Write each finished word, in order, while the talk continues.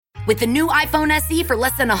With the new iPhone SE for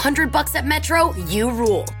less than $100 at Metro, you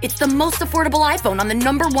rule. It's the most affordable iPhone on the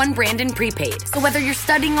 #1 brand in prepaid. So whether you're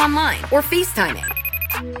studying online or FaceTiming.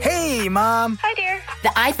 Hey, Mom. Hi, dear. The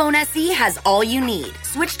iPhone SE has all you need.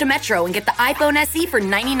 Switch to Metro and get the iPhone SE for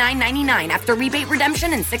 $99.99 after rebate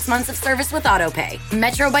redemption and 6 months of service with AutoPay.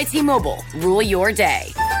 Metro by T-Mobile. Rule your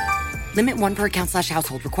day. Limit 1 per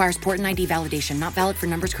account/household. Requires port and ID validation. Not valid for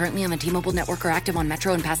numbers currently on the T-Mobile network or active on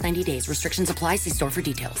Metro in past 90 days. Restrictions apply. See store for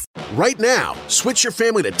details. Right now, switch your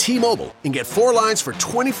family to T-Mobile and get 4 lines for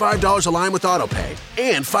 $25 a line with AutoPay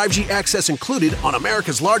and 5G access included on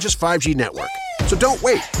America's largest 5G network. So don't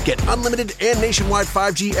wait. Get unlimited and nationwide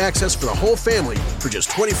 5G access for the whole family for just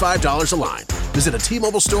 $25 a line. Visit a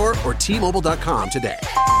T-Mobile store or T-Mobile.com today.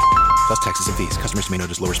 Plus taxes and fees. Customers may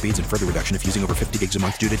notice lower speeds and further reduction if using over 50 gigs a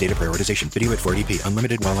month due to data prioritization. Video at 480p.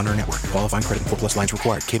 Unlimited while on our network. Qualifying credit and 4+ lines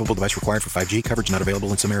required. Capable device required for 5G. Coverage not available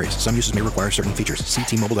in some areas. Some uses may require certain features. See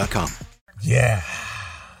T-Mobile.com. Yeah.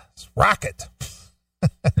 It's Rocket.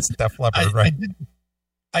 It's Def Leppard, right?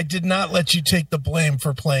 I did not let you take the blame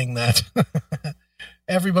for playing that.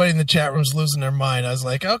 Everybody in the chat room's losing their mind. I was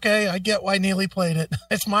like, okay, I get why Neely played it.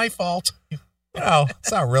 It's my fault. Well,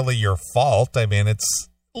 it's not really your fault. I mean, it's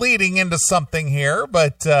leading into something here,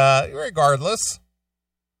 but regardless.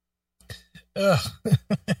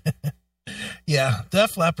 Yeah,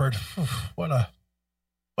 Def Leppard. What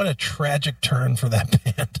a tragic turn for that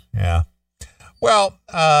band. Yeah. Well,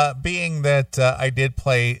 being that I did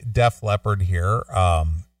play Def Leppard here,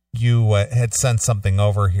 you had sent something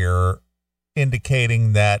over here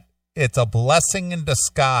indicating that it's a blessing in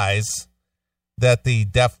disguise that the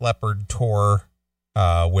Def Leppard tour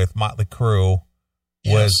with Motley Crue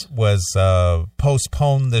was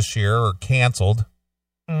postponed this year or canceled.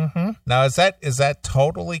 Mm-hmm. Now, is that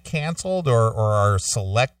totally canceled, or are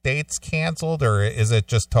select dates canceled, or is it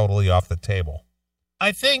just totally off the table?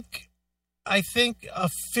 I think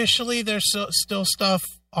officially there's still stuff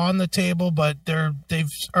on the table, but they've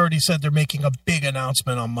already said they're making a big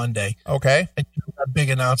announcement on Monday. Okay. And that big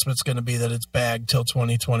announcement's going to be that it's bagged till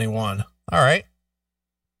 2021. All right.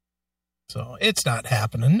 So it's not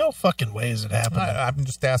happening. No fucking way is it happening. I'm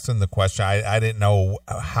just asking the question. I didn't know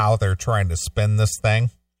how they're trying to spin this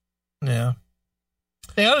thing. Yeah.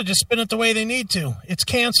 They ought to just spin it the way they need to. It's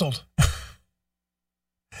canceled.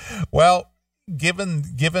 Well, given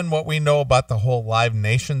what we know about the whole Live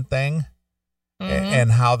Nation thing,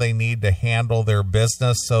 and how they need to handle their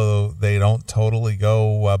business so they don't totally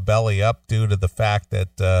go belly up due to the fact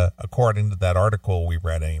that, according to that article we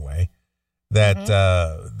read anyway, that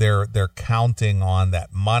they're counting on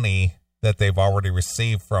that money that they've already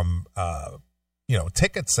received from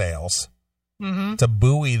ticket sales to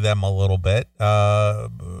buoy them a little bit.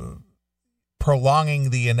 Prolonging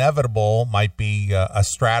the inevitable might be a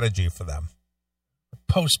strategy for them.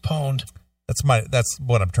 Postponed. That's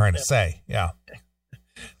what I'm trying to say. Yeah.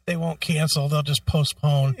 They won't cancel. They'll just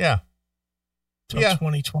postpone. Yeah. Till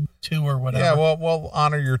 2022 or whatever. Yeah, well, we'll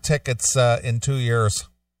honor your tickets in 2 years.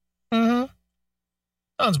 Mm-hmm.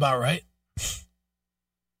 Sounds about right.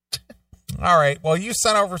 All right. Well, you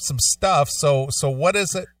sent over some stuff. So what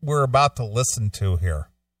is it we're about to listen to here?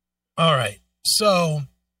 All right. So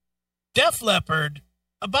Def Leppard,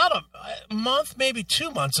 about a month, maybe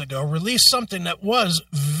 2 months ago, released something that was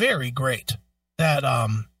very great. That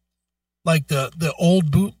like the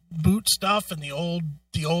old boot stuff and the old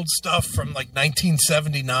stuff from like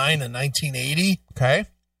 1979 and 1980. Okay.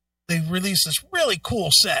 They released this really cool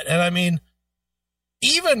set, and I mean,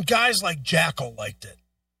 even guys like Jackal liked it.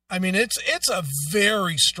 I mean, it's a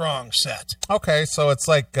very strong set. Okay, so it's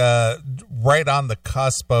like right on the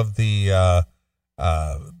cusp of the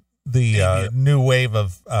new wave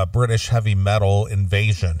of British heavy metal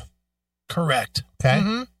invasion. Correct. Okay.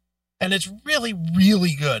 Mm-hmm. And it's really,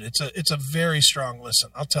 really good. It's a very strong listen.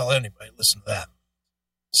 I'll tell anybody, listen to that.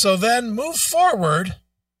 So then move forward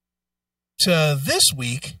to this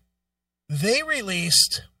week. They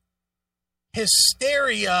released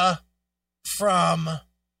Hysteria from,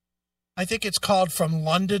 I think it's called From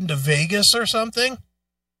London to Vegas or something.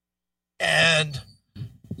 And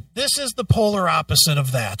this is the polar opposite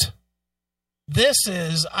of that. This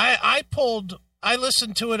is, I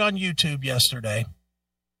listened to it on YouTube yesterday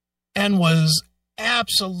and was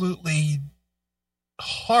absolutely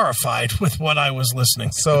horrified with what I was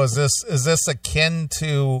listening to. So is this akin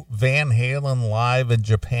to Van Halen live in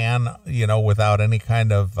Japan, without any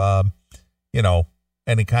kind of,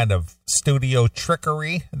 any kind of studio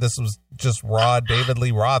trickery? This was just raw David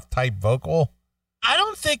Lee Roth type vocal? I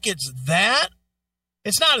don't think it's that.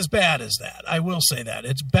 It's not as bad as that. I will say that.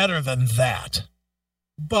 It's better than that.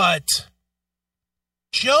 But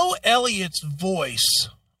Joe Elliott's voice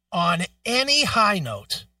on any high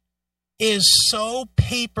note is so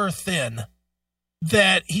paper thin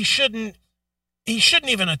that he shouldn't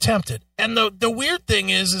even attempt it. And the weird thing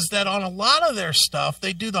is that on a lot of their stuff,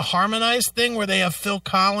 they do the harmonized thing where they have Phil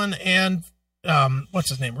Collin and what's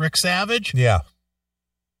his name, Rick Savage,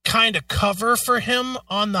 kind of cover for him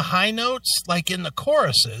on the high notes, like in the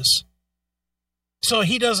choruses, so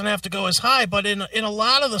he doesn't have to go as high. But in a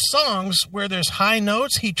lot of the songs where there's high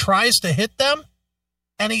notes, he tries to hit them,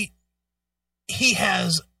 and he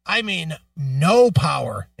has, I mean, no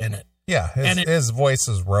power in it. Yeah, his voice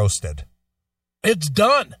is roasted. It's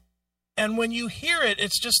done. And when you hear it,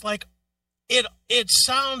 it's just like, it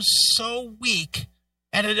sounds so weak,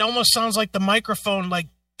 and it almost sounds like the microphone like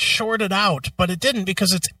shorted out, but it didn't,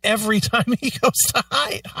 because it's every time he goes to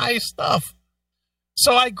high stuff.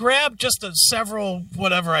 So I grabbed just several,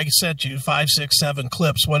 whatever I sent you, 5, 6, 7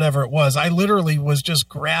 clips, whatever it was. I literally was just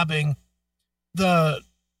grabbing the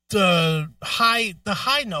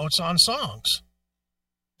high notes on songs,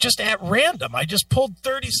 just at random. I just pulled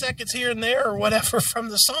 30 seconds here and there or whatever from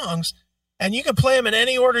the songs, and you can play them in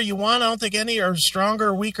any order you want. I don't think any are stronger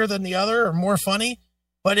or weaker than the other or more funny,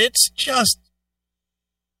 but it's just,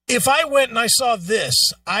 if I went and I saw this,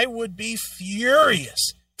 I would be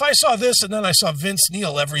furious. If I saw this and then I saw Vince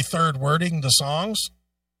Neil every third wording the songs,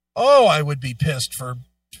 I would be pissed for,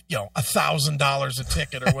 $1,000 a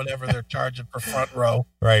ticket or whatever they're charging per front row.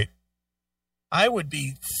 Right. I would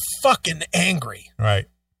be fucking angry. Right.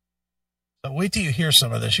 So wait till you hear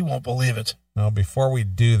some of this. You won't believe it. Well, before we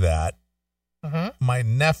do that, my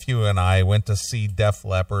nephew and I went to see Def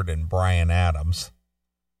Leppard and Bryan Adams.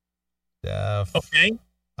 Okay.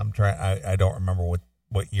 I'm trying. I don't remember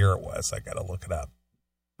what year it was. I got to look it up.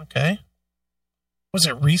 Okay. Was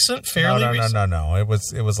it recent? Fairly recent? No. It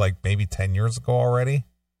was like maybe 10 years ago already.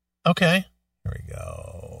 Okay. Here we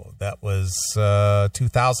go. That was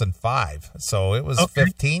 2005. So it was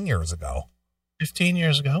 15 years ago. 15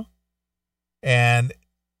 years ago. And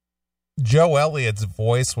Joe Elliott's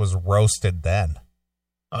voice was roasted then.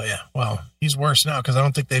 Oh, yeah. Well, he's worse now because I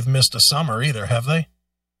don't think they've missed a summer either, have they?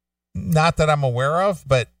 Not that I'm aware of,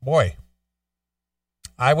 but boy,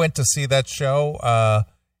 I went to see that show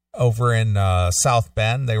over in South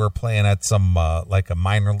Bend. They were playing at some like a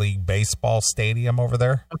minor league baseball stadium over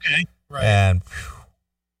there. Okay, right. And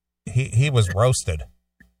he was roasted.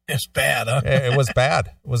 It's bad, huh? It was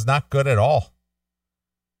bad. It was not good at all.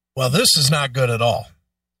 Well, this is not good at all.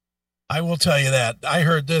 I will tell you that. I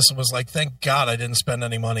heard this and was like, thank God I didn't spend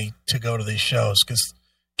any money to go to these shows, because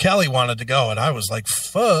Kelly wanted to go, and I was like,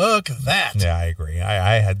 fuck that. Yeah, I agree.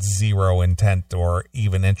 I had zero intent or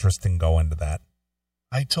even interest in going to that.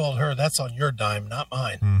 I told her, that's on your dime, not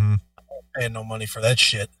mine. Mm-hmm. I'm not paying no money for that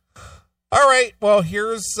shit. All right. Well,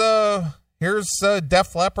 here's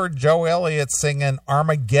Def Leppard, Joe Elliott singing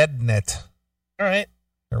Armageddon It. All right.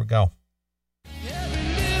 Here we go.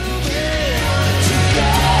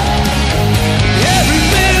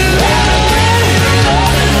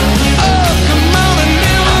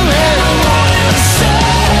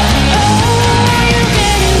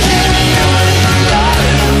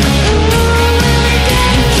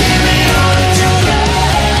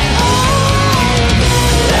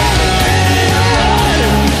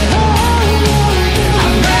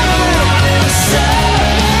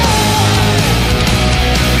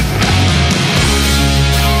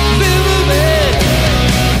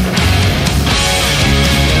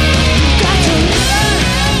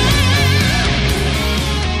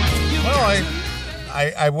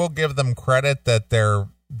 I will give them credit that their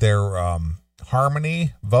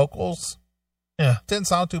harmony vocals didn't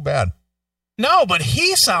sound too bad. No, but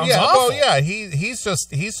he sounds awful. Well, yeah, he's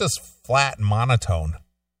just flat and monotone.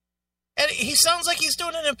 And he sounds like he's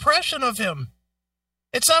doing an impression of him.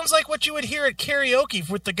 It sounds like what you would hear at karaoke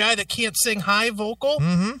with the guy that can't sing high vocal.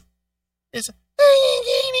 Mm-hmm. It's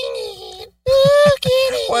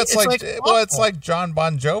it's like John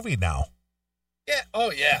Bon Jovi now. Yeah.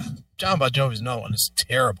 Oh yeah. John Bon Jovi's no one. It's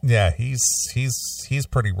terrible. Yeah, he's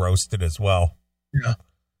pretty roasted as well. Yeah.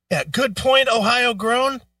 Yeah. Good point. Ohio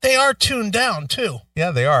Grown. They are tuned down too. Yeah,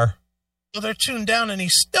 they are. So they're tuned down, and he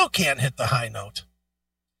still can't hit the high note.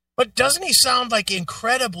 But doesn't he sound like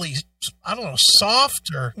incredibly, I don't know, soft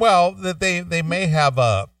or? Well, they may have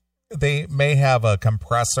a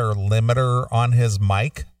compressor limiter on his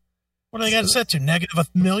mic. What do they got it set to?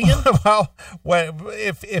 -1,000,000? Well,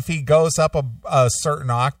 if he goes up a certain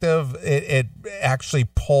octave, it actually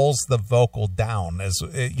pulls the vocal down, as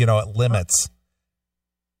it limits.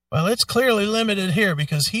 Well, it's clearly limited here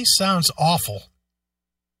because he sounds awful.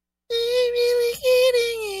 Really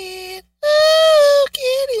getting it. Oh,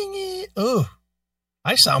 getting it. Ooh,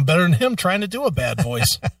 I sound better than him trying to do a bad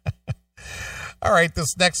voice. All right,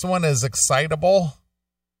 this next one is Excitable.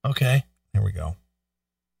 Okay. Here we go.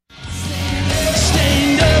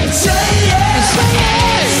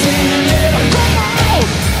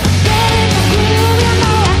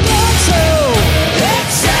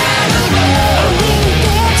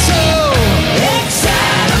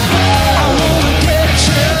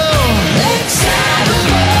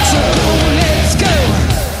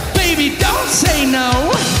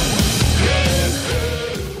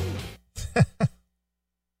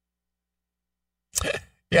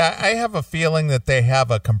 Yeah, I have a feeling that they have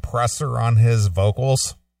a compressor on his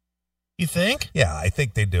vocals. You think? Yeah, I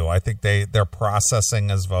think they do. I think they're processing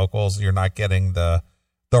his vocals. You're not getting the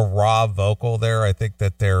raw vocal there. I think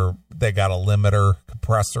that they got a limiter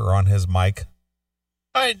compressor on his mic.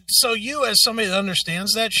 All right, so you, as somebody that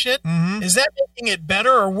understands that shit, is that making it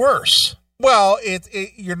better or worse? Well,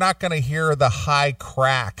 you're not going to hear the high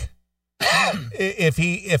crack if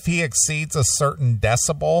he exceeds a certain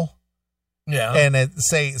decibel. Yeah, and I'm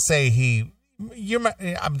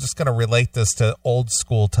just going to relate this to old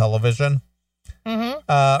school television.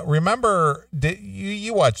 Remember,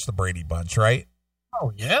 you watched the Brady Bunch, right?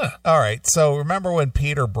 Oh yeah. All right, so remember when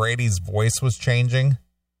Peter Brady's voice was changing?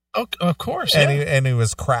 Oh, of course, and he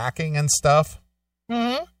was cracking and stuff.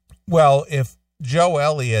 Well, if Joe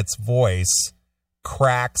Elliott's voice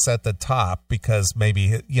cracks at the top because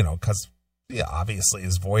maybe because obviously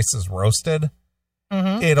his voice is roasted.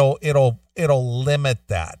 It'll limit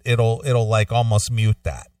that. It'll like almost mute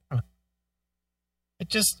that.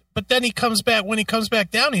 But then when he comes back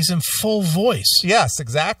down, he's in full voice. Yes,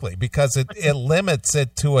 exactly. Because it limits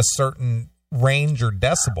it to a certain range or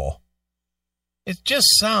decibel. It just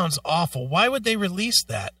sounds awful. Why would they release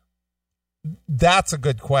that? That's a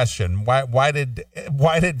good question. Why did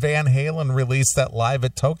Van Halen release that live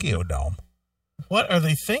at Tokyo Dome? What are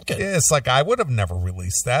they thinking? It's like, I would have never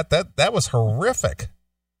released that. That was horrific.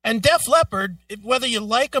 And Def Leppard, whether you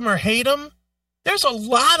like them or hate them, there's a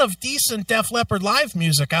lot of decent Def Leppard live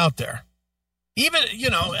music out there. Even,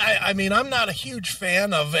 I mean, I'm not a huge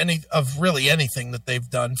fan of really anything that they've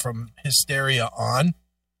done from Hysteria on,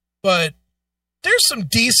 but there's some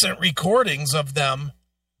decent recordings of them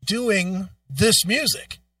doing this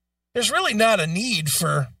music. There's really not a need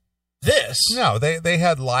for this. No, they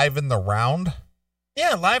had Live in the Round.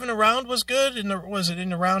 Yeah, Live in the Round was good. Was it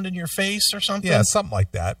In the Round in Your Face or something? Yeah, something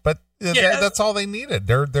like that. But that's all they needed.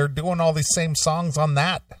 They're doing all these same songs on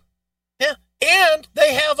that. Yeah, and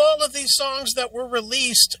they have all of these songs that were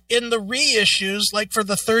released in the reissues, like for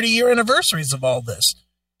the 30-year anniversaries of all this.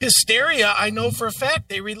 Hysteria, I know for a fact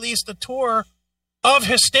they released a tour of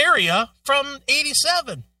Hysteria from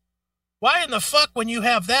 87. Why in the fuck, when you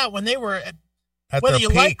have that, when they were whether you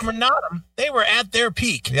like them or not, they were at their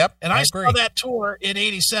peak. Yep, and I saw that tour in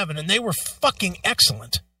 87, and they were fucking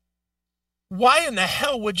excellent. Why in the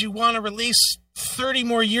hell would you want to release 30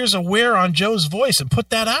 more years of wear on Joe's voice and put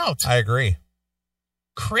that out? I agree.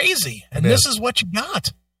 Crazy. And this is what you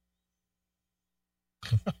got.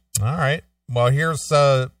 All right. Well, here's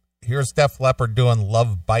Def Leppard doing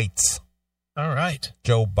Love Bites. All right.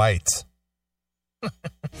 Joe Bites.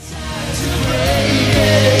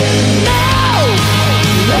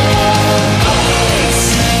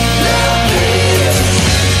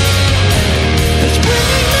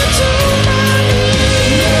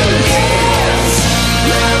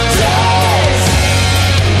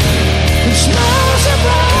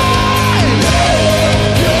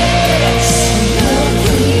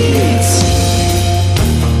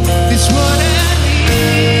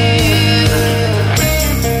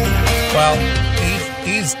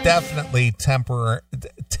 Definitely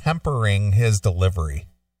tempering his delivery,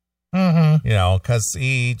 because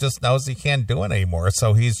he just knows he can't do it anymore.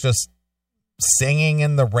 So he's just singing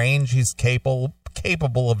in the range he's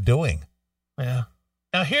capable of doing. Yeah.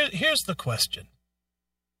 Now here's the question: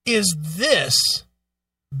 is this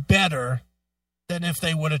better than if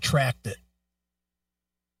they would have tracked it?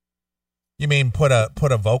 You mean put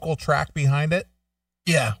a vocal track behind it?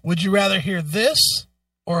 Yeah. Would you rather hear this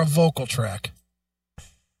or a vocal track?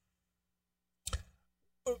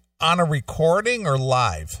 On a recording or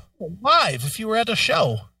live? Live, if you were at a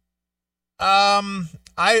show.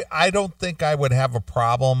 I don't think I would have a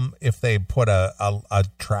problem if they put a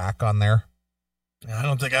track on there. I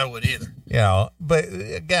don't think I would either. But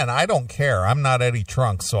again, I don't care. I'm not Eddie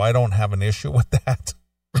Trunk, so I don't have an issue with that.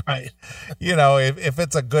 Right. If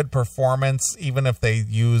it's a good performance, even if they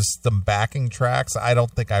use some backing tracks, I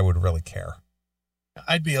don't think I would really care.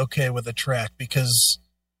 I'd be okay with a track, because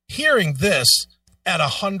hearing this at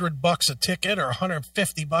 $100 a ticket or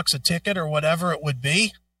 $150 a ticket or whatever it would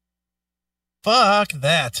be, fuck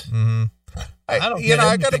that. Mm-hmm.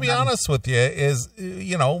 I got to be honest with you, is,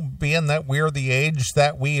 being that we're the age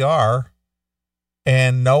that we are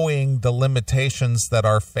and knowing the limitations that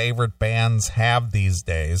our favorite bands have these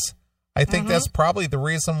days, I think that's probably the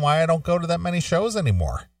reason why I don't go to that many shows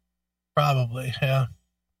anymore. Probably, yeah.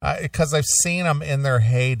 Because I've seen them in their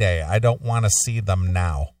heyday. I don't want to see them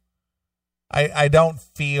now. I don't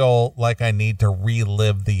feel like I need to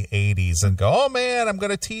relive the 80s and go, oh man, I'm going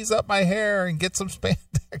to tease up my hair and get some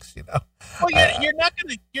spandex, Well,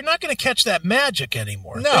 you're not gonna catch that magic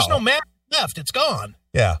anymore. No. There's no magic left. It's gone.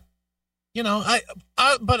 Yeah.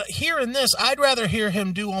 But hearing this, I'd rather hear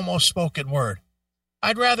him do almost spoken word.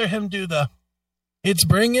 I'd rather him do it's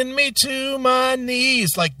bringing me to my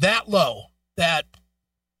knees, like that low, that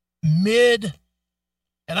mid.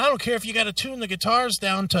 And I don't care if you got to tune the guitars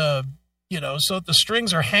down to, so that the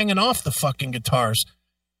strings are hanging off the fucking guitars.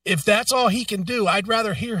 If that's all he can do, I'd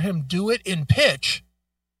rather hear him do it in pitch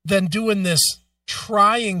than doing this,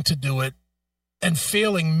 trying to do it and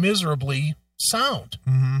failing miserably sound.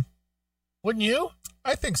 Mm-hmm. Wouldn't you?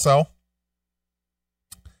 I think so.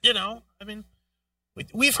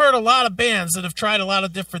 We've heard a lot of bands that have tried a lot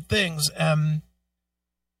of different things.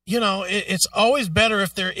 It's always better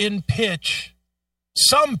if they're in pitch,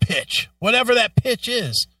 some pitch, whatever that pitch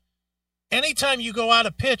is. Anytime you go out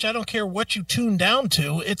of pitch, I don't care what you tune down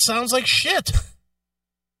to, it sounds like shit.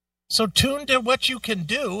 So tune to what you can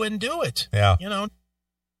do and do it. Yeah.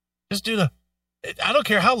 Just do I don't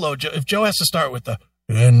care how low, if Joe has to start with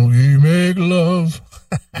and we make love,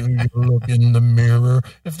 do you look in the mirror?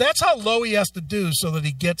 If that's how low he has to do so that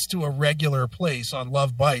he gets to a regular place on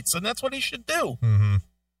Love Bites, then that's what he should do. Mm-hmm.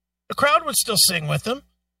 The crowd would still sing with him,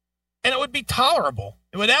 and it would be tolerable.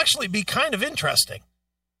 It would actually be kind of interesting.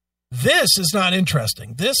 This is not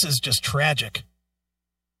interesting. This is just tragic.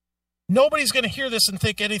 Nobody's going to hear this and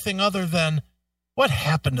think anything other than, what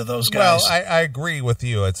happened to those guys? Well, I agree with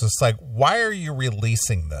you. It's just like, why are you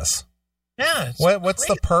releasing this? Yeah. What's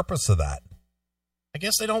the purpose of that? I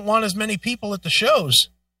guess they don't want as many people at the shows.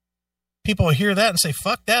 People will hear that and say,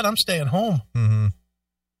 fuck that, I'm staying home. Mm-hmm.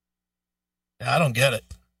 Yeah, I don't get it.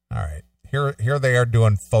 All right. Here they are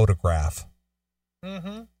doing Photograph. Mm-hmm.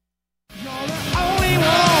 You're the only one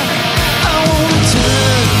I want to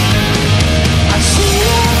turn. I see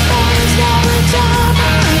your face every time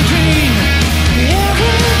I dream.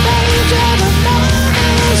 Every page of a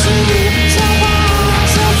magazine. So far,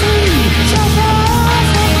 so free, so far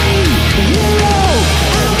from me. You know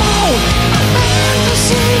I'm on a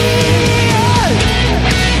fantasy.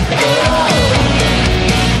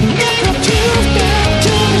 Look what you've done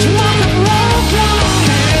to this rock and roll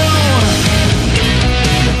downhill.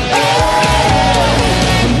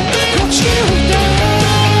 Look what you've done.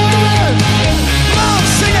 Come on,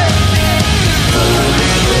 sing it.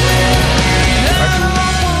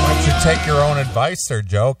 Why don't you take your own advice there,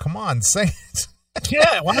 Joe? Come on, sing it.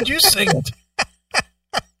 Yeah, why don't you sing it?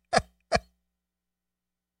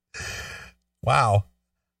 Wow.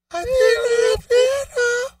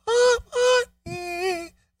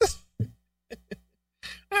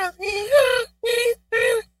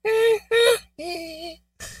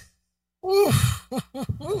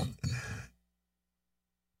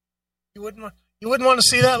 You wouldn't want to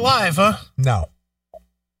see that live, huh? No.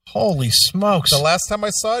 Holy smokes. The last time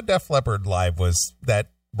I saw Def Leppard live was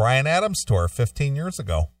that Bryan Adams tour 15 years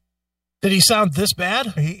ago. Did he sound this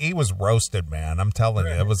bad? He was roasted, man. I'm telling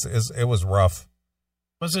you, it was rough.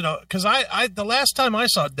 Was it? Because I the last time I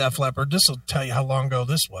saw Def Leppard, this will tell you how long ago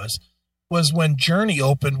this was when Journey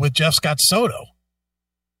opened with Jeff Scott Soto.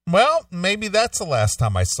 Well, maybe that's the last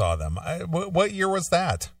time I saw them. What year was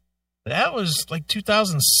that? That was like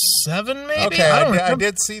 2007, maybe. Okay, I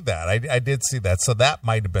did see that. I did see that. So that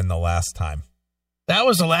might have been the last time. That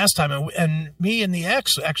was the last time, and me and the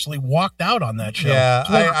ex actually walked out on that show. Yeah,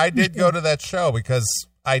 I did go to that show because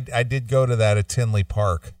I did go to that at Tinley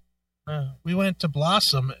Park. We went to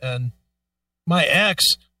Blossom, and my ex,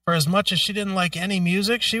 for as much as she didn't like any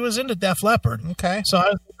music, she was into Def Leppard. Okay. So I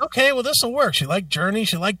was like, okay, well, this will work. She liked Journey.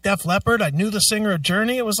 She liked Def Leppard. I knew the singer of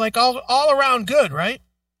Journey. It was like all around good, right?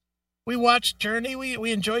 We watched Journey.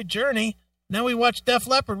 We enjoyed Journey. Now we watched Def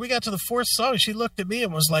Leppard. We got to the fourth song. She looked at me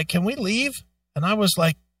and was like, can we leave? And I was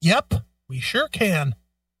like, yep, we sure can.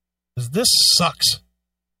 Because this sucks.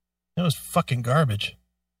 It was fucking garbage.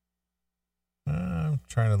 I'm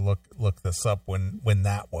trying to look this up when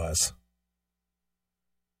that was.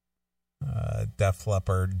 Def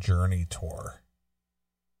Leppard Journey Tour.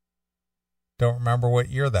 Don't remember what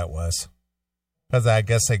year that was. Because I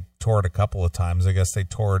guess they toured a couple of times. I guess they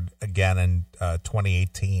toured again in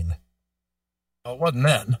 2018. Oh, it wasn't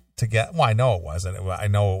then. Well, I know it wasn't. I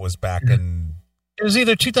know it was back in It was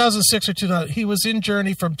either 2006 or 2000. He was in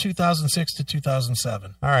Journey from 2006 to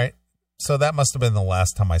 2007. All right. So that must have been the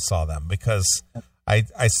last time I saw them, because I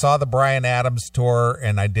saw the Bryan Adams tour,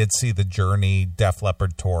 and I did see the Journey Def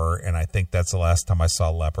Leppard tour, and I think that's the last time I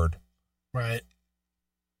saw Leppard. Right.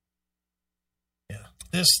 Yeah.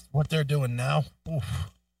 What they're doing now,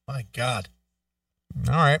 oof, my God.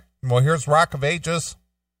 All right. Well, here's Rock of Ages.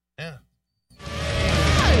 Yeah.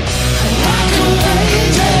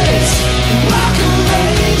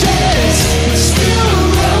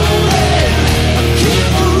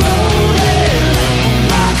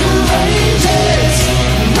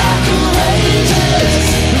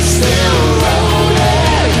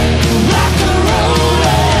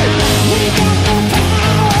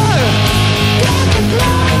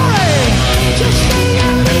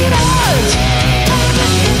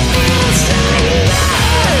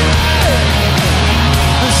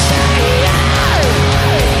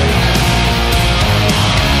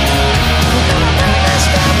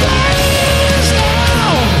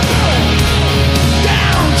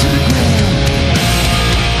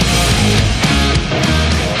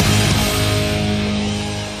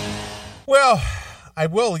 Well, I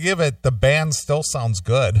will give it, the band still sounds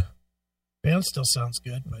good. Band still sounds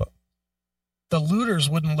good, but the looters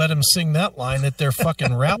wouldn't let him sing that line at their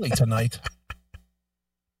fucking rally tonight.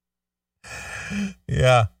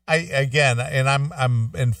 Yeah.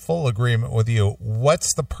 I'm in full agreement with you.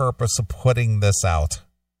 What's the purpose of putting this out?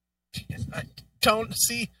 I don't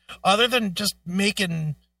see, other than just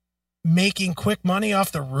making quick money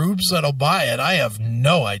off the rubes that'll buy it. I have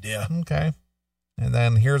no idea. Okay. And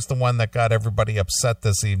then here's the one that got everybody upset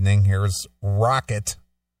this evening. Here's Rocket.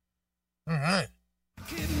 All right.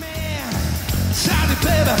 Charlie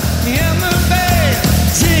Baby and the band,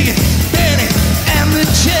 Ziggy, Benny, and the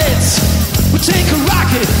Jets. We'll take a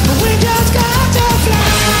rocket, but we just got to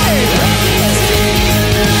fly.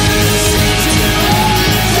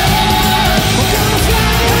 We're gonna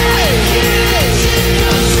fly.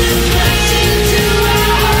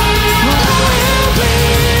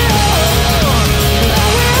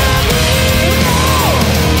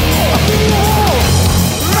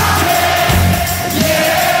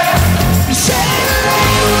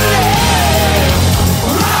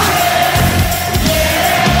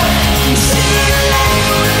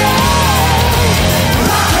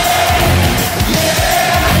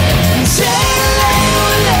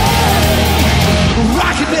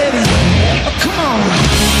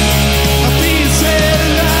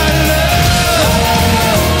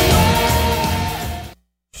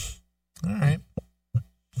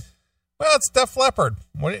 It's Def Leppard.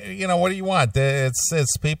 What do you want?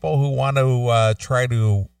 It's people who want to try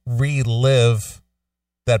to relive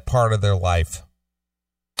that part of their life.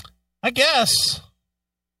 I guess.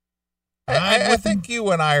 I think you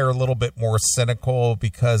and I are a little bit more cynical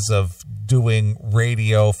because of doing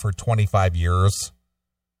radio for 25 years,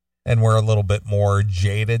 and we're a little bit more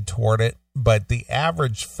jaded toward it. But the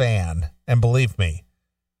average fan, and believe me,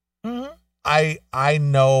 I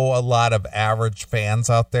know a lot of average fans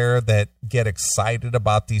out there that get excited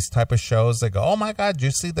about these type of shows. They go, "Oh my God, did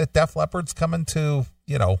you see that Def Leppard's coming to,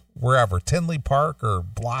 wherever, Tinley Park or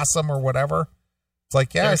Blossom or whatever?" It's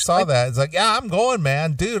like, yeah, I saw that. It's like, yeah, I'm going,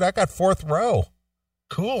 man. Dude, I got fourth row.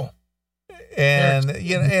 Cool. And,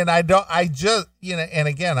 and and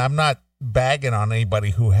again, I'm not bagging on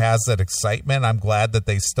anybody who has that excitement. I'm glad that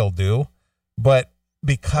they still do. But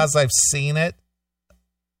because I've seen it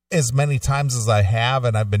as many times as I have,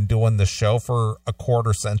 and I've been doing the show for a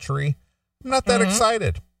quarter century, I'm not that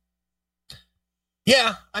excited.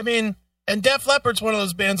 Yeah. I mean, and Def Leppard's one of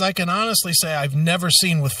those bands I can honestly say I've never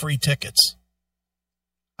seen with free tickets.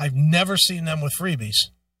 I've never seen them with freebies.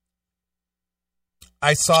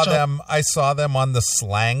 I saw them on the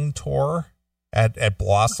Slang tour at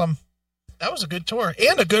Blossom. That was a good tour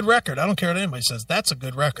and a good record. I don't care what anybody says. That's a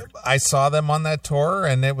good record. I saw them on that tour,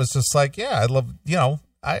 and it was just like, yeah, I love,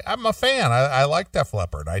 I'm a fan. I like Def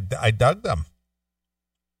Leppard. I dug them.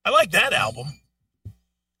 I like that album.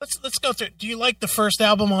 Let's go through. Do you like the first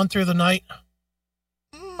album, On Through the Night?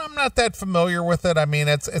 I'm not that familiar with it. I mean,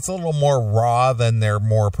 it's a little more raw than their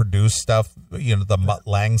more produced stuff, the Mutt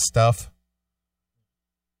Lange stuff.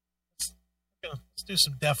 Let's do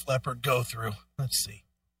some Def Leppard go through. Let's see.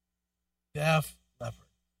 Def Leppard.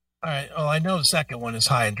 All right. Oh, I know the second one is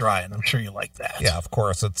High and Dry, and I'm sure you like that. Yeah, of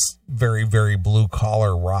course. It's very, very blue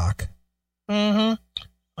collar rock. Mm-hmm.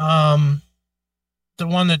 The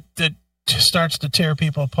one that starts to tear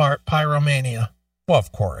people apart, Pyromania. Well,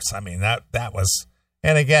 of course. I mean, that was,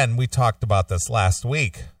 and again, we talked about this last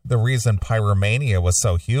week. The reason Pyromania was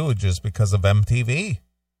so huge is because of MTV.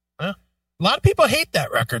 A lot of people hate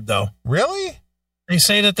that record, though. Really? They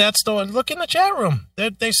say that's the one. Look in the chat room.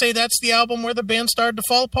 They say that's the album where the band started to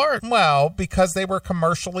fall apart. Well, because they were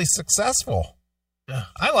commercially successful. Yeah,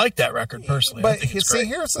 I like that record personally. But you see,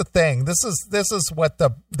 here's the thing. This is what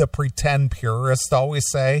the pretend purists always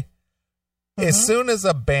say. Mm-hmm. As soon as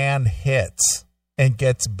a band hits and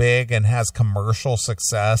gets big and has commercial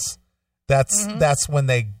success, that's when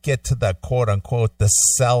they get to the quote unquote the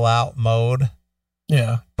sellout mode.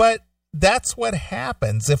 Yeah. But that's what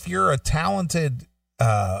happens if you're a talented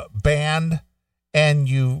band and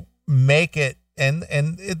you make it, and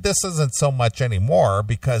this isn't so much anymore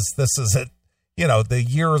because this isn't, the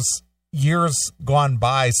years gone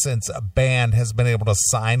by since a band has been able to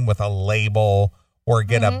sign with a label or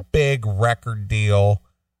get a big record deal.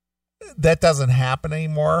 That doesn't happen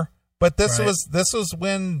anymore. But this was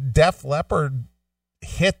when Def Leppard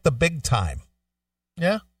hit the big time.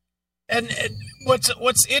 Yeah. And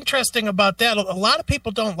what's interesting about that, a lot of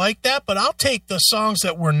people don't like that, but I'll take the songs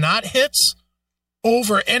that were not hits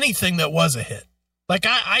over anything that was a hit. Like,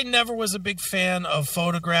 I never was a big fan of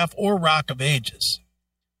Photograph or Rock of Ages.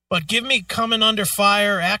 But give me Coming Under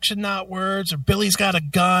Fire, Action Not Words, or Billy's Got a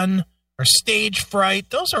Gun, or Stage Fright.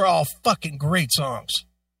 Those are all fucking great songs.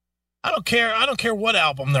 I don't care what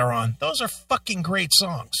album they're on. Those are fucking great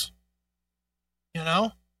songs.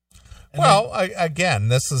 Well, again,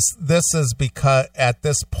 this is because at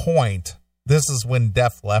this point, this is when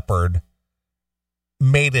Def Leppard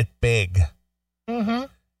made it big. Mm-hmm.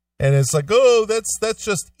 And it's like, oh, that's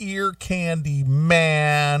just ear candy,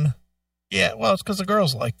 man. Yeah, well, it's because the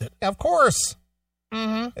girls liked it. Of course.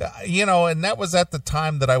 Mm-hmm. And that was at the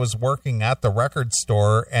time that I was working at the record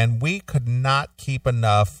store, and we could not keep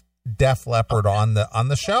enough Def Leppard on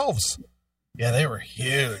the shelves. Yeah, they were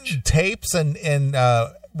huge. Tapes and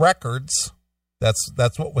records.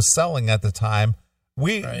 That's what was selling at the time.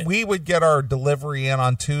 We would get our delivery in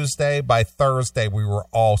on Tuesday. By Thursday, we were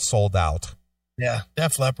all sold out. Yeah,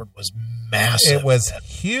 Def Leppard was massive. It was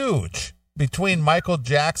huge. Between Michael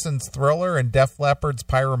Jackson's Thriller and Def Leppard's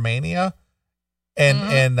Pyromania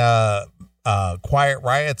and Quiet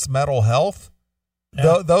Riot's Mental Health,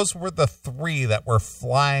 those were the three that were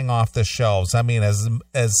flying off the shelves. I mean, as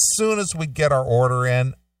soon as we get our order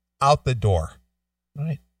in, out the door.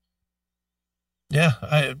 Right. Yeah,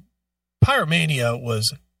 Pyromania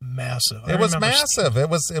was massive. It was massive. It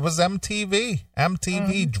was MTV.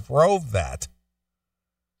 MTV drove that.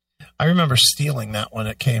 I remember stealing that one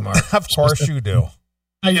at Kmart. Of course you do.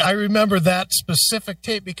 I remember that specific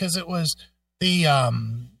tape because it was the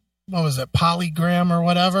what was it, Polygram or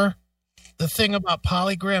whatever. The thing about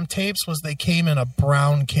Polygram tapes was they came in a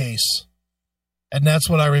brown case, and that's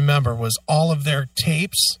what I remember was all of their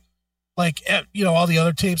tapes. Like, all the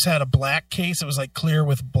other tapes had a black case. It was like clear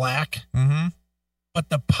with black. Mm-hmm. But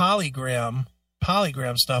the polygram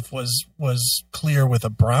stuff was clear with a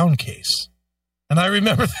brown case. And I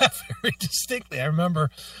remember that very distinctly. I remember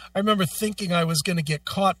thinking I was going to get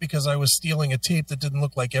caught because I was stealing a tape that didn't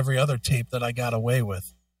look like every other tape that I got away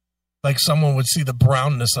with. Like someone would see the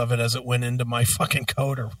brownness of it as it went into my fucking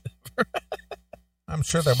coat or whatever. I'm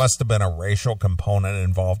sure there must have been a racial component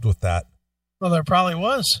involved with that. Well, there probably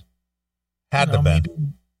was. Had to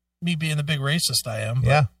been. Me being the big racist I am. But,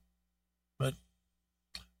 yeah. But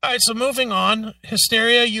all right, so moving on.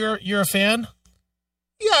 Hysteria, you're a fan?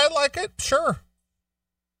 Yeah, I like it. Sure.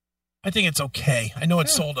 I think it's okay. I know it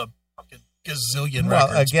sold a fucking gazillion well,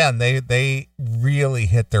 records. Again, they really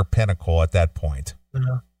hit their pinnacle at that point.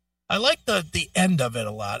 Yeah. I like the end of it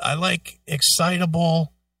a lot. I like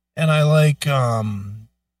Excitable, and I like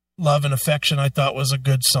Love and Affection I thought was a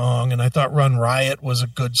good song, and I thought Run Riot was a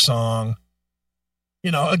good song.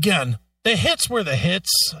 Again, the hits were the hits.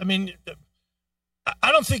 I mean,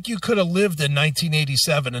 I don't think you could have lived in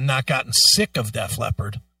 1987 and not gotten sick of Def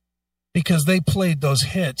Leppard because they played those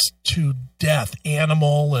hits to death.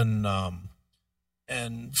 Animal and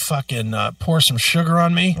fucking Pour Some Sugar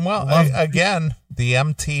on Me. Well, again, the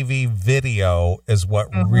MTV video is what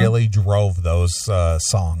really drove those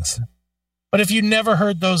songs. But if you never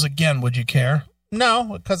heard those again, would you care? No,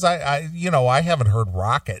 because I haven't heard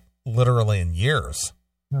Rocket literally in years.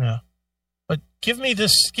 Yeah. But give me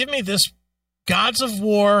this Gods of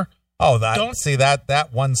War. Oh, that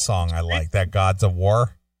one song I like, that Gods of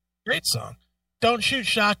War. Great song. Don't Shoot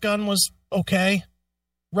Shotgun was okay.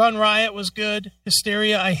 Run Riot was good.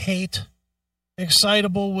 Hysteria I hate.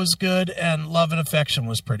 Excitable was good, and Love and Affection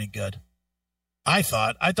was pretty good. I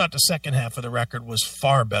thought the second half of the record was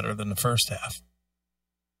far better than the first half.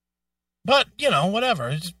 But, whatever.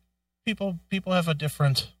 It's, people have a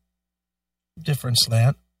different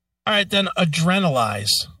slant. All right, then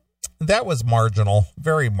Adrenalize. That was marginal,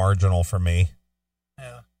 very marginal for me.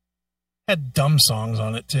 Yeah. Had dumb songs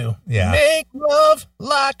on it too. Yeah. Make love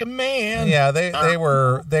like a man. Yeah, they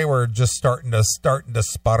were just starting to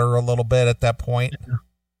sputter a little bit at that point.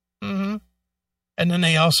 Mm-hmm. And then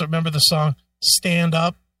they also remember the song "Stand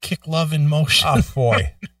Up, Kick Love in Motion." Oh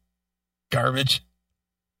boy, garbage.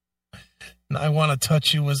 And "I Want to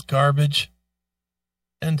Touch You" was garbage.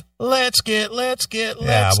 And let's get.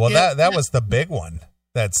 Yeah, well that was the big one.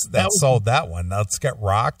 That sold that one. Let's Get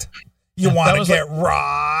Rocked. You want to get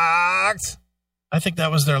rocked? I think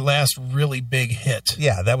that was their last really big hit.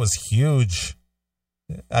 Yeah, that was huge.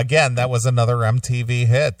 Again, that was another MTV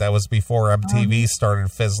hit. That was before MTV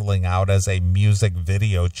started fizzling out as a music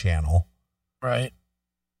video channel. Right.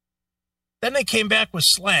 Then they came back with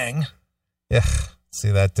Slang. Yeah.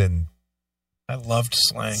 See, that didn't. I loved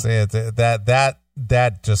Slang. See,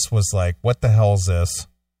 that just was like, what the hell is this?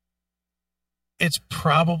 It's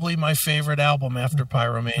probably my favorite album after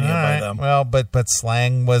Pyromania by them. Well, but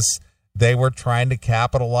Slang they were trying to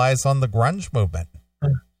capitalize on the grunge movement.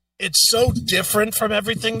 It's so different from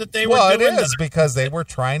everything that they were doing. Well, it is because they were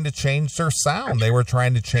trying to change their sound. They were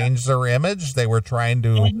trying to change their image. They were trying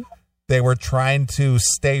to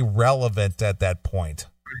stay relevant at that point.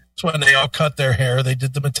 It's when they all cut their hair. They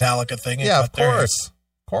did the Metallica thing. And yeah, of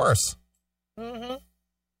course. Mm-hmm.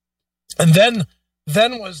 And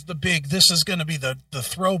then was the big, this is going to be the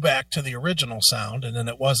throwback to the original sound, and then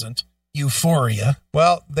it wasn't. Euphoria.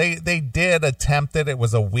 Well, they did attempt it. It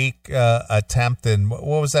was a weak attempt. And what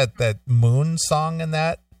was that Moon song in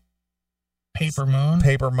that? Paper Moon?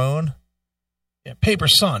 Yeah, Paper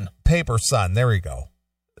Sun. There we go.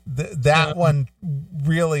 That one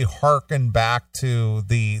really harkened back to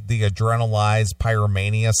the adrenalized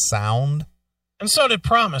Pyromania sound. And so did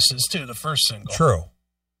Promises, too, the first single. True.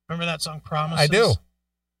 Remember that song, Promises? I do.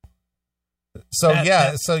 So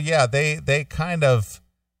they kind of,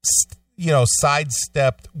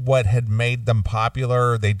 sidestepped what had made them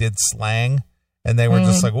popular. They did Slang, and they were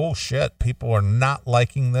just like, oh shit, people are not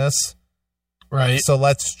liking this. Right. So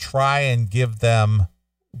let's try and give them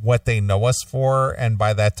what they know us for. And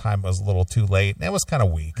by that time it was a little too late. And it was kind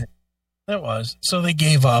of weak. It was. So they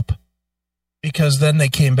gave up because then they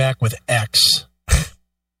came back with X,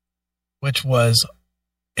 which was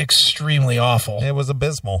extremely awful. It was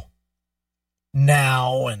abysmal.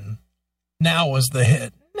 Now was the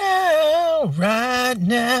hit. Now, right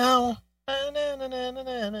now.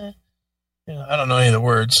 Yeah, I don't know any of the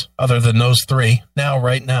words other than those three. Now,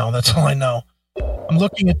 right now. That's all I know. I'm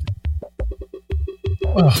looking at.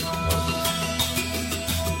 Oh.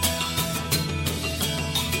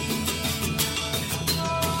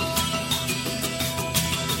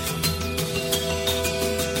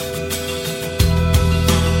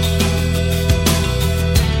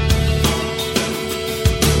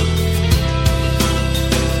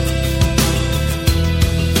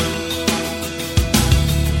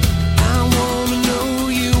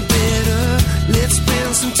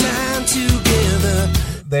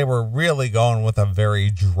 They were really going with a very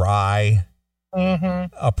dry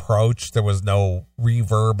approach. There was no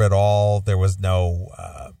reverb at all. There was no,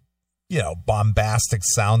 bombastic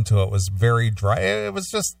sound to it. It was very dry. It was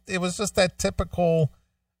just that typical,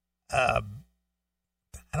 I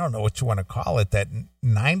don't know what you want to call it, that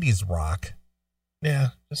 90s rock.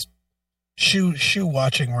 Yeah, just shoe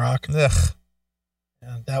watching rock. Ugh.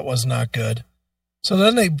 Yeah, that was not good. So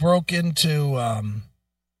then they broke into,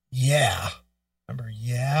 Yeah. Remember,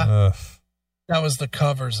 Yeah? Ugh. That was the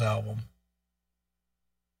covers album.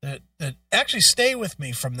 That actually Stay With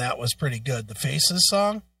Me from that was pretty good. The Faces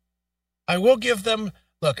song. I will give them,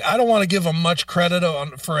 look, I don't want to give them much credit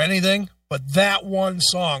for anything, but that one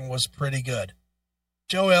song was pretty good.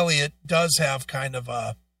 Joe Elliott does have kind of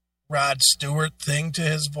a Rod Stewart thing to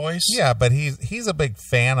his voice. Yeah, but he's a big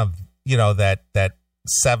fan of, that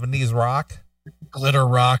 70s rock. Glitter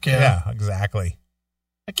rock, yeah. Yeah, exactly.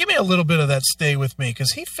 Give me a little bit of that Stay With Me,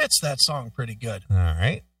 because he fits that song pretty good. All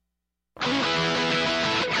right.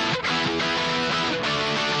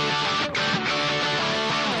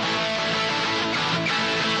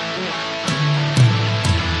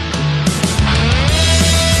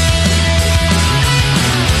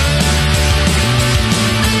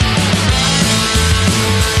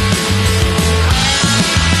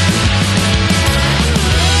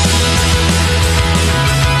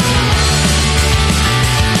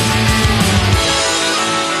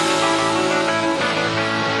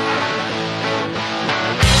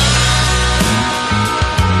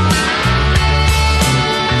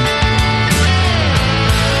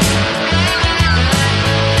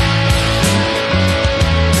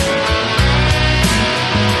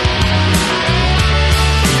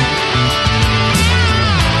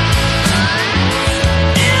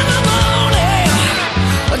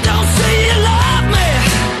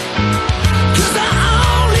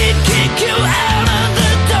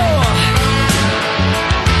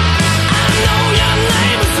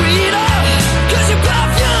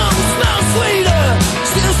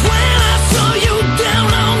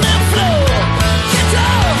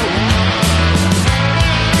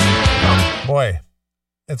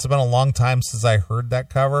 it's been a long time since I heard that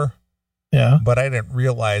cover. Yeah. But I didn't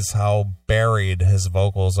realize how buried his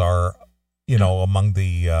vocals are, among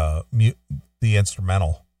the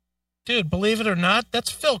instrumental. Dude, believe it or not, that's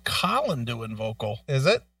Phil Collin doing vocal. Is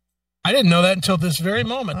it? I didn't know that until this very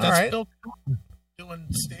moment. All That's right. Phil Collin doing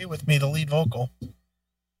Stay With Me, the lead vocal.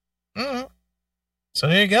 Mm-hmm. So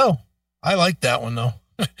there you go. I like that one, though.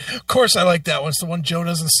 Of course I like that one. It's the one Joe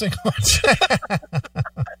doesn't sing on.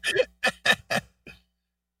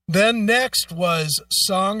 Then next was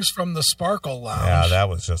Songs from the Sparkle Lounge. Yeah, that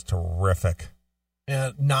was just terrific.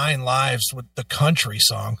 Yeah, 9 Lives with the country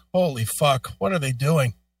song. Holy fuck. What are they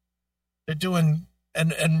doing? They're doing,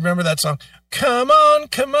 and remember that song? Come on,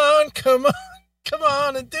 come on, come on, come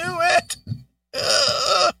on and do it.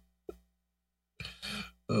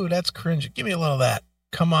 Ooh, that's cringy. Give me a little of that.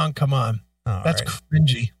 Come on, come on. All That's right.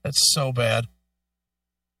 cringy. That's so bad.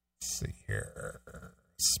 Let's see here.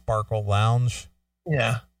 Sparkle Lounge.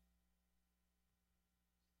 Yeah.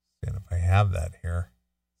 And if I have that here.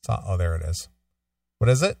 Oh, there it is. What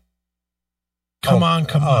is it? Come on,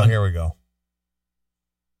 come Oh, on. here we go.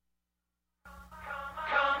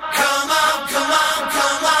 Come on, come on,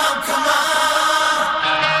 come on, come on.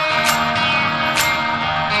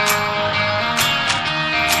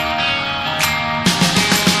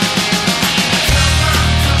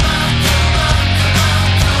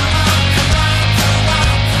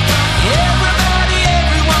 Everybody,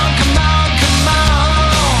 everyone, come on, come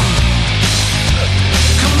on.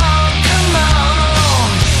 Come on, come on.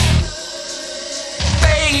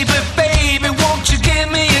 Baby, baby, won't you give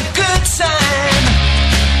me a good sign?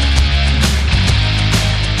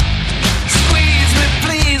 Squeeze me,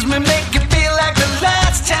 please me, make it feel like the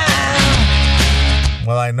last time.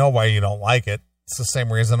 Well, I know why you don't like it. It's the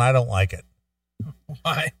same reason I don't like it.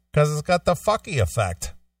 Why? Because it's got the fucky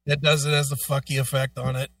effect. It does. It has the fucky effect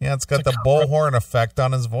on it. Yeah, it's got It's a the cover-up. bullhorn effect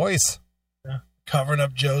on his voice. Yeah. Covering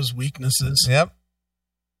up Joe's weaknesses. Yep.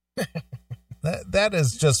 That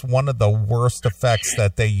is just one of the worst effects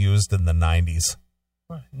that they used in the 90s.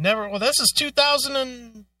 Never. Well, this is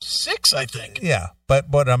 2006, I think. Yeah, but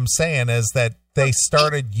what I'm saying is that they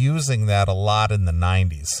started using that a lot in the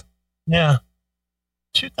 90s. Yeah.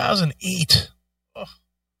 2008. Oh,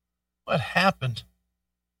 what happened?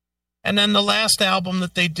 And then the last album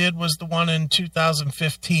that they did was the one in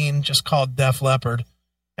 2015, just called Def Leppard.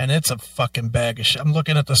 And it's a fucking bag of shit. I'm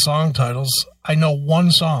looking at the song titles. I know one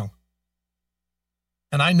song.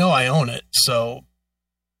 And I know I own it. So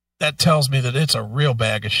that tells me that it's a real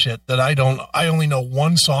bag of shit that I only know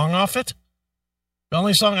one song off it. The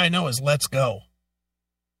only song I know is Let's Go.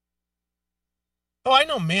 Oh, I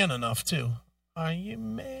know Man Enough too. Are you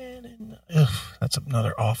man enough? Ugh, that's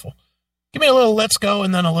another awful. Give me a little Let's Go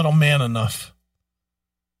and then a little Man Enough.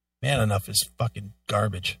 Man Enough is fucking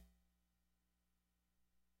garbage.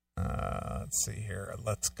 Let's see here.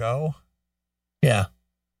 Let's go. Yeah.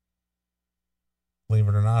 Believe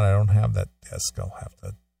it or not, I don't have that disc. I'll have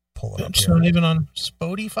to pull it up It's here. not even on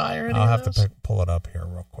Spotify or anything. I'll have to pull it up here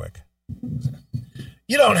real quick.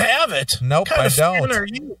 You don't have it? Nope, What kind I of fan don't. are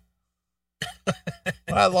you?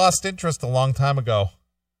 I lost interest a long time ago.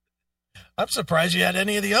 I'm surprised you had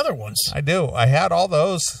any of the other ones. I do. I had all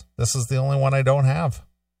those. This is the only one I don't have.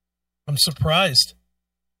 I'm surprised.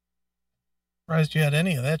 Surprised you had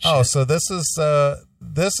any of that shit. Oh, so this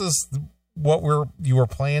is what you were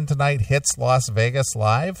playing tonight. Hits Las Vegas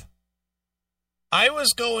Live. I was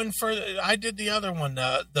going for. I did the other one,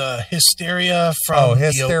 the Hysteria from.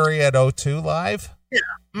 Hysteria at O2 Live. Yeah.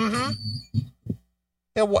 Mm-hmm.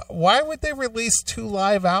 Yeah. Why would they release 2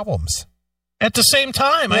 live albums At the same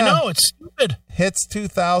time? I Yeah. know it's stupid. Hits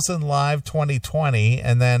 2000 Live 2020,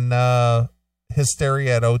 and then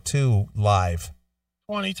Hysteria at O2 Live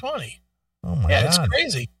 2020. Oh my Yeah, god! it's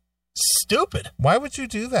crazy. Stupid. Why would you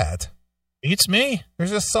do that? Beats me.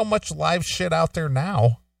 There's just so much live shit out there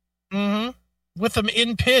now. Mm-hmm. With them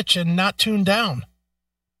in pitch and not tuned down.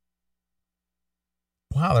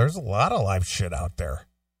 Wow, there's a lot of live shit out there.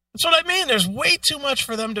 That's what I mean. There's way too much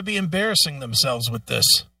for them to be embarrassing themselves with this.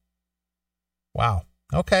 Wow.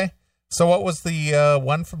 Okay. So what was the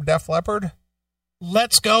one from Def Leppard?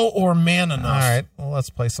 Let's Go or Man Enough. All right. Well, let's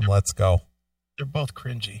play some Let's Go. They're both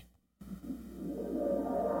cringy.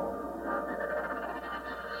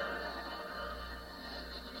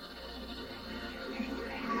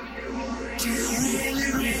 Do you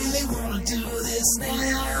really, really want to do this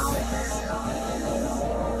now?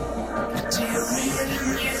 Do you really,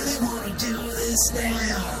 really want to do this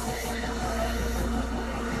now?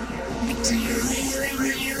 Do you really,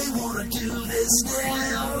 really want to do this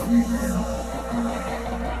now?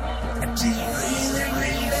 Do you really,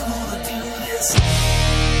 really want to do this?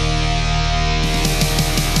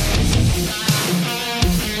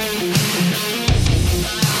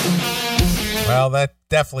 that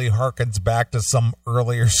definitely harkens back to some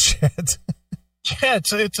earlier shit. Yeah,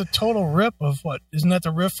 it's a total rip of what? Isn't that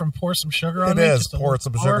the riff from Pour Some Sugar on Me? It is. Just a Pour little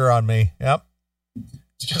Some slower? Sugar on Me. Yep.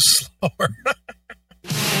 It's just slower.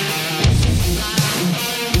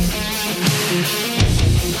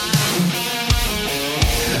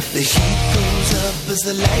 The heat goes up as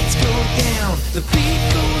the lights go down. The beat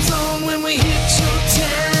goes on when we hit your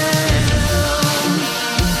town.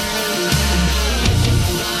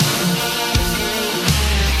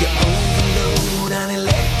 You overload on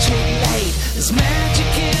electric light. There's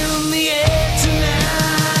magic in the air tonight.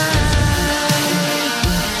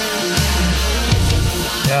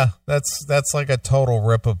 Yeah, that's like a total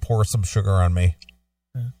rip of Pour Some Sugar on Me.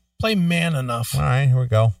 Play Man Enough. All right, here we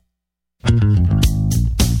go.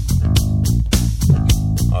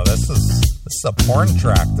 Oh, this is a porn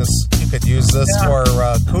track. You could use this for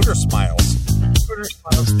Cooter Smiles. Cooter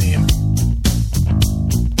Smiles theme.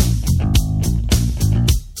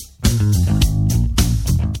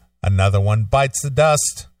 Another one bites the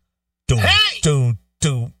dust. Doom, Hey! doom,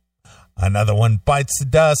 doom. Another one bites the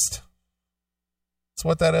dust. That's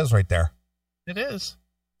what that is right there. It is.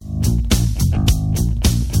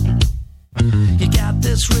 You got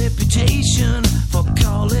this reputation for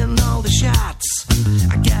calling all the shots.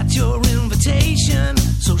 I got your invitation,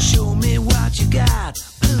 so show me what you got.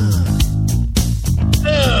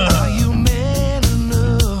 Are you man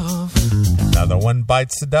enough? Another one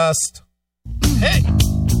bites the dust. Hey!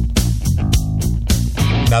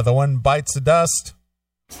 Another one bites the dust.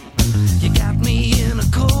 You got me in a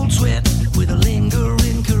cold sweat with a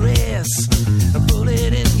lingering caress. A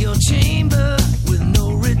bullet in your chamber with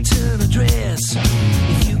no return address.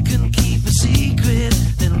 If you can keep a secret,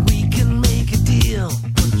 then we can make a deal.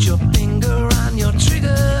 Put your finger on your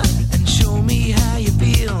trigger and show me how you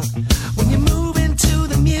feel. When you move into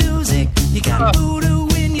the music, you got voodoo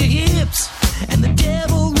in your hips, and the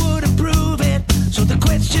devil would approve it. So the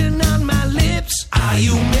question on my lips: are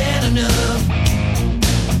you man enough?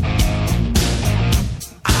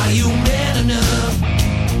 Are you man enough?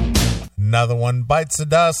 Another one bites the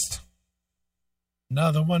dust.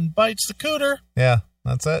 Another one bites the cooter. Yeah,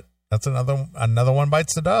 that's it. That's another one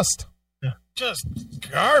bites the dust. Just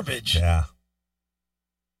garbage. Yeah.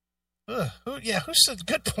 Who said,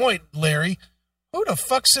 good point, Larry. Who the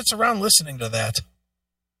fuck sits around listening to that?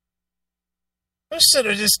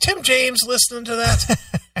 Is Tim James listening to that?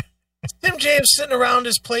 Is Tim James sitting around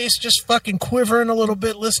his place just fucking quivering a little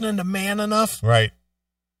bit listening to Man Enough? Right.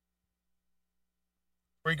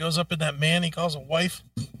 Where he goes up in that man he calls a wife?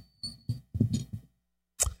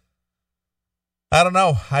 I don't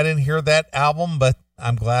know. I didn't hear that album, but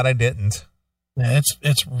I'm glad I didn't. Yeah,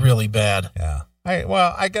 it's really bad. Yeah.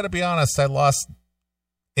 I got to be honest. I lost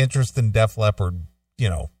interest in Def Leppard,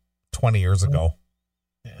 20 years ago.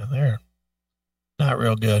 Yeah, they're not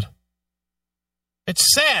real good.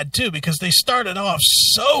 It's sad, too, because they started off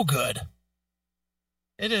so good.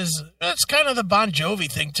 That's kind of the Bon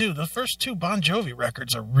Jovi thing, too. The first two Bon Jovi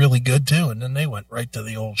records are really good, too, and then they went right to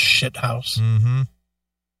the old shit house. Mm-hmm.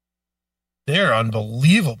 They're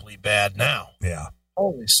unbelievably bad now. Yeah.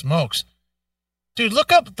 Holy smokes. Dude,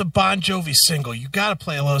 look up the Bon Jovi single. You got to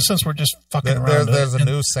play a little, since we're just fucking around. There's a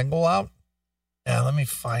new single out? Yeah, let me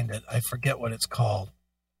find it. I forget what it's called.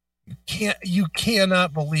 You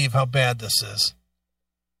cannot believe how bad this is.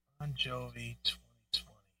 Bon Jovi 2020.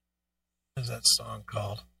 What is that song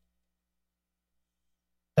called?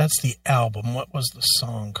 That's the album. What was the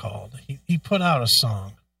song called? He put out a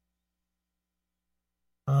song.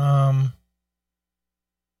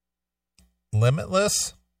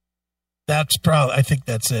 Limitless? I think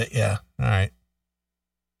that's it, yeah. All right.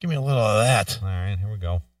 Give me a little of that. All right, here we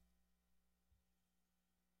go.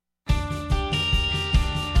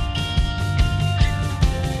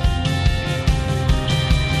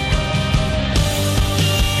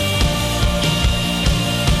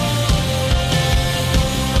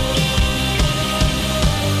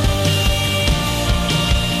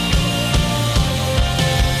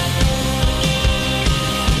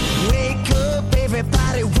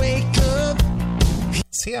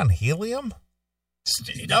 Is he on helium?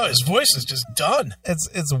 No, his voice is just done.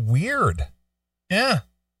 It's weird. Yeah.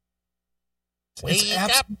 Wake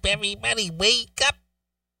up, everybody, wake up.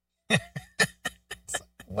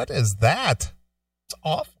 What is that? It's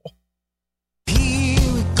awful.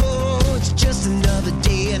 Here we go, it's just another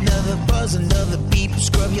day, another buzz, another beep.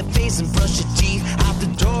 Scrub your face and brush your teeth. Out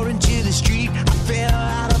the door into the street, I fell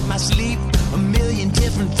out of my sleep. A million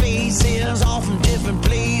different faces, all from different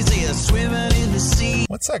places, swimming in the sea.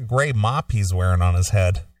 What's that gray mop he's wearing on his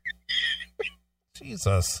head?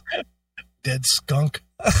 Jesus. Dead skunk.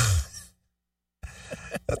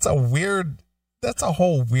 That's a weird That's a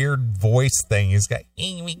whole weird voice thing. He's got.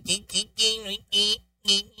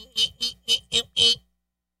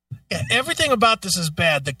 Yeah, everything about this is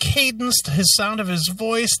bad. The cadence, his sound of his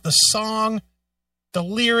voice, the song, the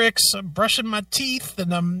lyrics. I'm brushing my teeth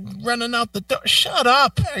and I'm running out the door. Shut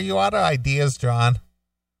up. Are you out of ideas, John?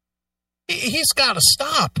 He's got to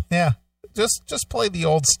stop. Yeah. Just play the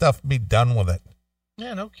old stuff and be done with it.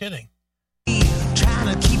 Yeah, no kidding.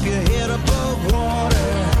 Trying to keep your head above water.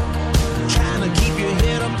 Trying to keep your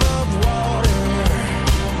head above water.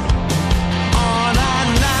 On a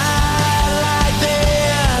night like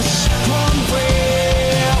this, one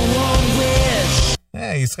wish.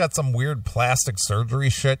 Yeah, he's got some weird plastic surgery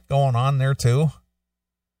shit going on there, too.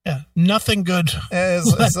 Yeah, nothing good.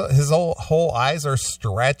 His whole eyes are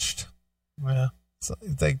stretched. Yeah. So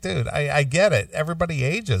it's like, dude, I get it. Everybody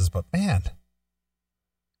ages, but man.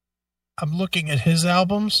 I'm looking at his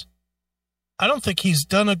albums. I don't think he's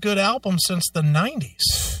done a good album since the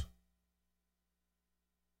 90s.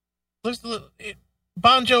 Look,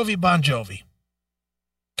 Bon Jovi.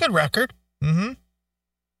 Good record. Mm-hmm.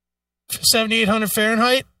 7,800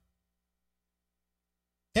 Fahrenheit.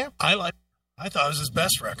 Yeah. I thought it was his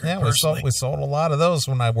best record. Yeah, personally. we sold a lot of those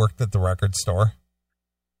when I worked at the record store.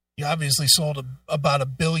 You obviously sold about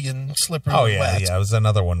 1 billion Slippery Oh, When yeah, Wet. yeah. It was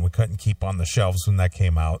another one we couldn't keep on the shelves when that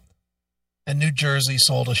came out. And New Jersey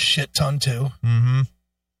sold a shit ton, too. Mm-hmm.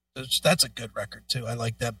 That's a good record, too. I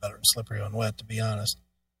like that better than Slippery When Wet, to be honest.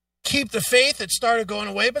 Keep the Faith, it started going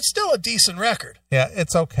away, but still a decent record. Yeah,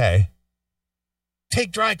 it's okay.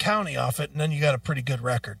 Take Dry County off it, and then you got a pretty good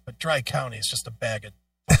record. But Dry County is just a bag of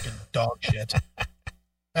fucking dog shit.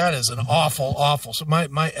 That is an awful. So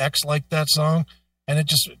my ex liked that song, and it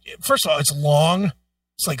just, first of all, it's long.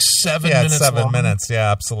 It's like 7 minutes. Yeah, 7 long. minutes.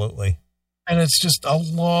 Yeah, absolutely. And it's just a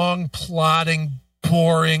long, plodding,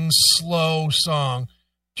 boring, slow song.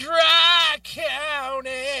 Dry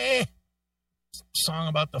County. Song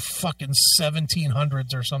about the fucking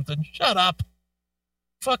 1700s or something. Shut up.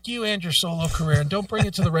 Fuck you and your solo career, and don't bring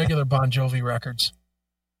it to the regular Bon Jovi records.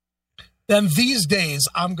 Then These Days,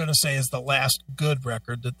 I'm going to say, is the last good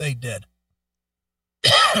record that they did.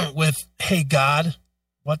 With Hey God,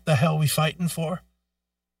 What the Hell We Fighting For?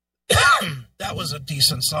 That was a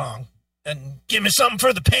decent song. And Give Me Something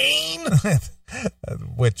for the Pain.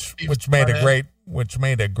 which made a great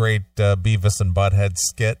Beavis and Butthead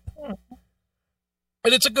skit.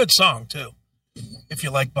 But it's a good song, too, if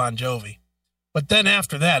you like Bon Jovi. But then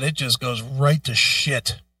after that, it just goes right to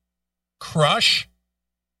shit. Crush?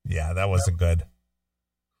 Yeah, that wasn't good.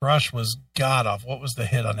 Crush was god off. What was the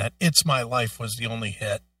hit on that? It's My Life was the only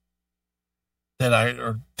hit.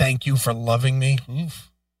 Or Thank You for Loving Me.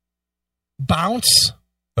 Oof. Bounce?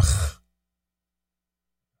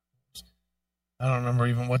 I don't remember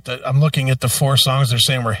even I'm looking at the 4 songs they're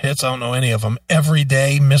saying were hits. I don't know any of them. Every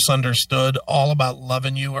Day, Misunderstood, All About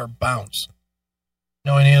Loving You, or Bounce.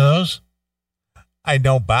 Know any of those? I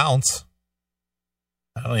know Bounce.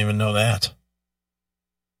 I don't even know that.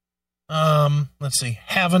 Let's see.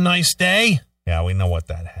 Have a Nice Day. Yeah, we know what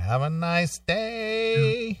that. Have a nice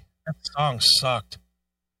day. That song sucked.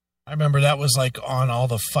 I remember that was like on all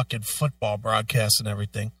the fucking football broadcasts and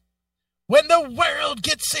everything. When the world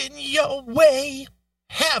gets in your way,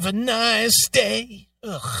 have a nice day.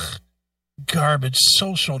 Ugh. Garbage.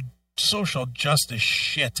 Social justice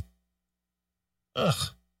shit.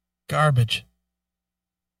 Ugh. Garbage.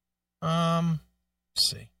 Let's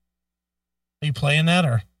see. Are you playing that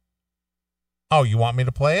or? Oh, you want me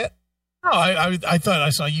to play it? No, I thought I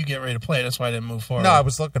saw you get ready to play it. That's why I didn't move forward. No, I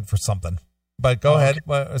was looking for something. But go ahead.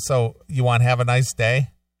 Okay. So you want Have a Nice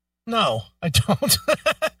Day? No, I don't.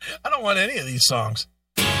 I don't want any of these songs.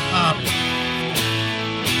 Why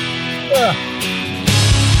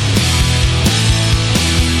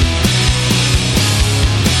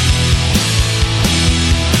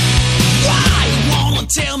you wanna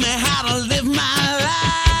tell me how to live my life?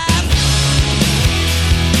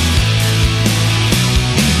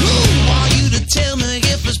 Who are you to tell me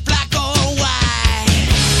if it's black or white?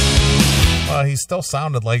 Well, he still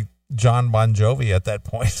sounded like John Bon Jovi at that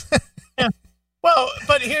point. Yeah. Well,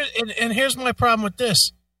 but here's my problem with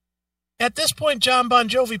this. At this point, John Bon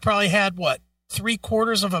Jovi probably had what,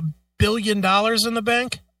 $750 million in the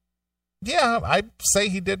bank? Yeah, I'd say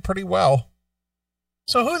he did pretty well.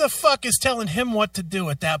 So who the fuck is telling him what to do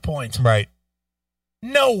at that point? Right.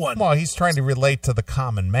 No one. Well, he's trying to relate to the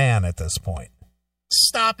common man at this point.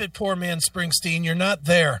 Stop it, poor man Springsteen. You're not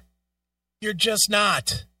there. You're just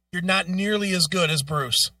not. You're not nearly as good as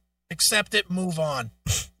Bruce. Accept it, move on.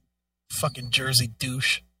 Fucking Jersey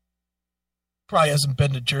douche. probably hasn't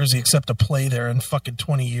been to Jersey except to play there in fucking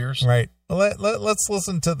 20 years. Right. Let's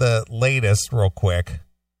listen to the latest real quick.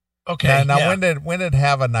 Okay. Now when did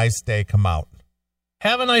Have a Nice Day come out?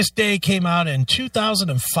 Have a Nice Day came out in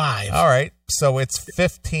 2005. All right. So it's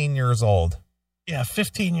 15 years old. Yeah,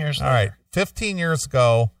 15 years later. All right. 15 years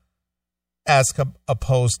ago as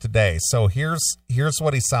opposed today. So here's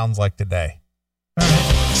what he sounds like today.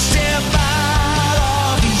 Step out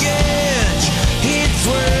of the edge, it's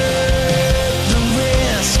worth the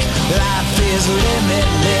risk. Life is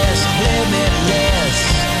limitless, limitless,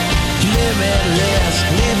 limitless,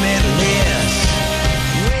 limitless.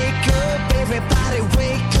 Wake up, everybody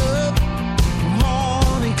wake up.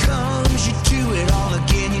 Morning comes, you do it all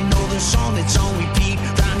again. You know the song that's on repeat.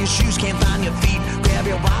 Find your shoes, can't find your feet. Grab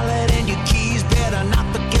your wallet and your keys, better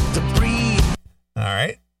not forget to breathe. All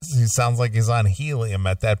right. He sounds like he's on helium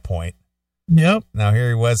at that point. Yep. Now here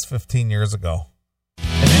he was 15 years ago.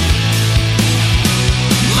 Mama,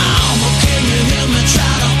 can you help me try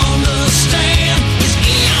to understand? Is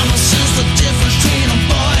innocence the difference between a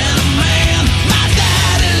boy and a man? My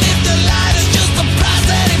daddy lived a life, it's just the price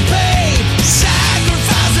that he paid.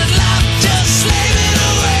 Sacrificing life, just slaving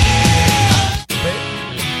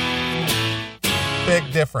away.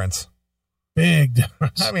 Big difference. Big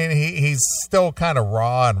difference. I mean, he's still kind of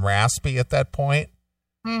raw and raspy at that point,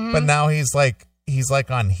 but now he's like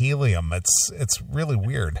on helium. It's really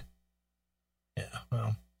weird. Yeah,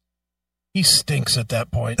 well, he stinks at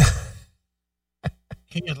that point.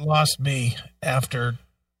 He had lost me after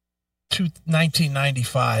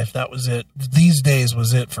 1995. That was it. These days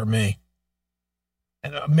was it for me.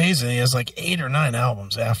 And amazing, he has like 8 or 9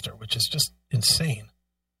 albums after, which is just insane.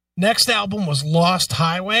 Next album was Lost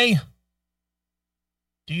Highway.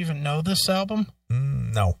 Do you even know this album?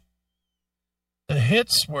 No. The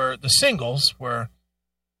singles were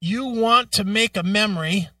You Want to Make a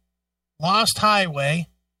Memory, Lost Highway,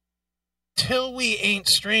 Till We Ain't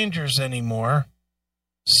Strangers Anymore,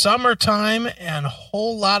 Summertime, and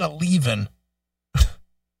Whole Lot of Leavin'.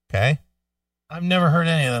 Okay. I've never heard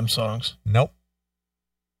any of them songs. Nope.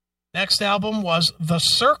 Next album was The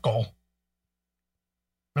Circle.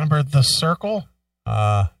 Remember The Circle?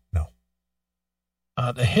 No.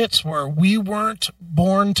 The hits were We Weren't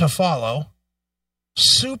Born to Follow,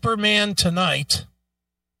 Superman Tonight,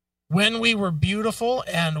 When We Were Beautiful,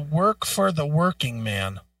 and Work for the Working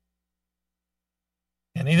Man.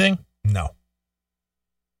 Anything? No.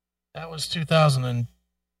 That was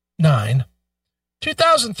 2009.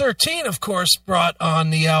 2013, of course, brought on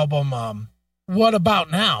the album What About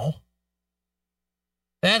Now?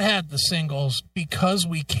 That had the singles Because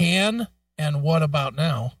We Can and What About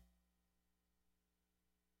Now?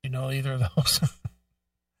 You know either of those?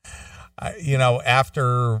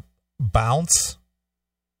 After Bounce,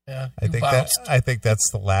 Yeah, I think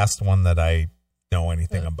that's the last one that I know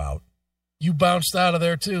anything about. You bounced out of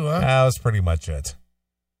there too, huh? That was pretty much it.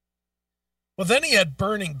 Well, then he had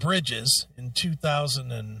Burning Bridges in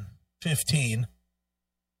 2015.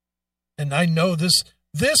 And I know this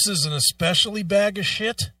is an especially bag of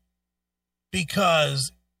shit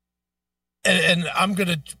because, and I'm going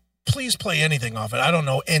to, please play anything off it. I don't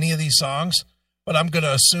know any of these songs, but I'm going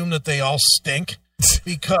to assume that they all stink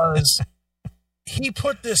because he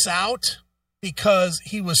put this out because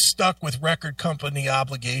he was stuck with record company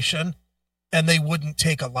obligation and they wouldn't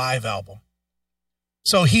take a live album.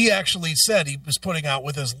 So he actually said he was putting out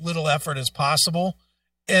with as little effort as possible,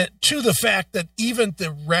 and to the fact that even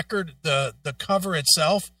the record, the cover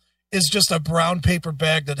itself is just a brown paper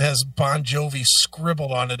bag that has Bon Jovi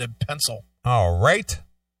scribbled on it in pencil. All right.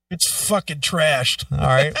 It's fucking trashed. All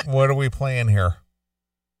right. What are we playing here?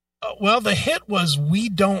 Well, the hit was We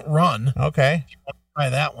Don't Run. Okay. Try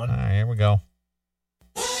that one. All right, here we go.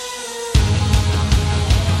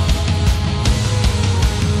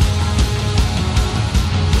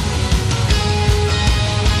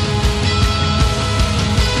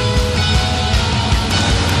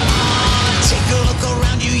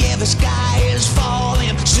 The sky is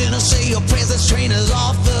falling. Sinners say your presence, train is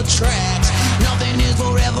off the tracks. Nothing is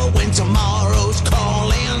forever when tomorrow's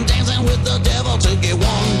calling. Dancing with the devil to get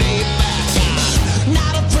one day back.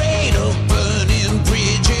 Not afraid of burning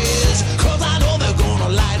bridges, 'cause I know they're gonna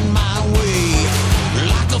light my way.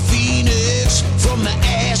 Like a phoenix from the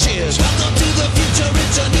ashes. Welcome to the future,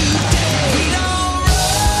 it's a new day. We don't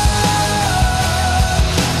run.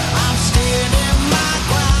 I'm standing my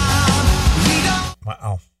ground. We don't.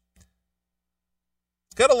 Wow.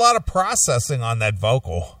 It's got a lot of processing on that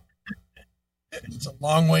vocal. It's a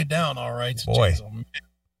long way down, all right. Boy. Jeez, oh man.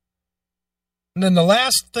 And then the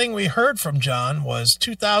last thing we heard from John was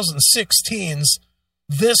 2016's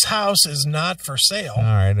This House Is Not For Sale. All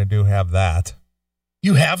right, I do have that.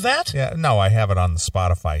 You have that? Yeah, no, I have it on the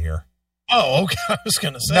Spotify here. Oh, okay. I was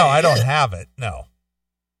going to say. No, I don't have it. No.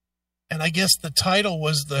 And I guess the title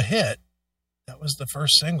was the hit. That was the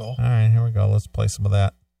first single. All right, here we go. Let's play some of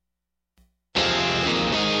that.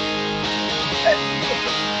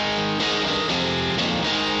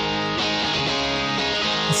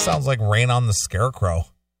 This sounds like Rain on the Scarecrow.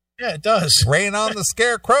 Yeah, it does. Rain on the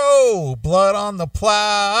Scarecrow, blood on the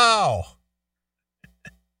plow.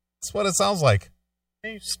 That's what it sounds like.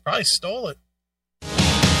 He probably stole it.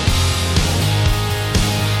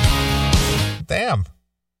 Damn.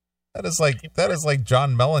 That is like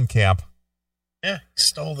John Mellencamp. Yeah, he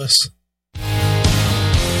stole this.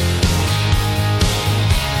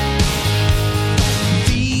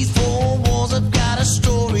 These four walls have got a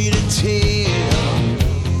story to tell.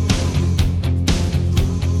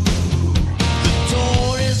 The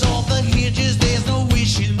door is off the hinges, there's no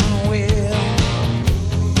wishing my will.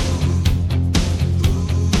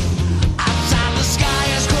 Outside the sky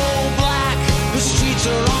is cold black, the streets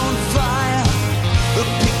are on fire. The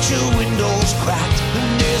picture windows cracked,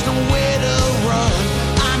 and there's nowhere to run.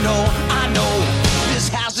 I know, this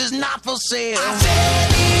house is not for sale. I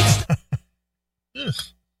said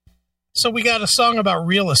it's So we got a song about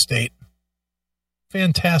real estate.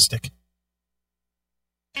 Fantastic.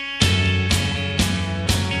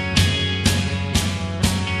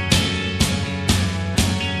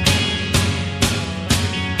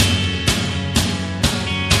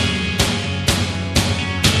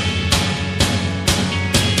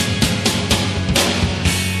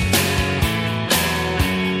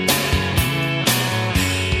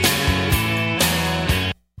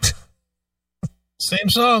 Same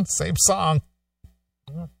song. Same song.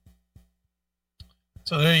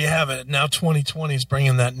 So there you have it. Now 2020 is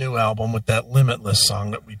bringing that new album with that Limitless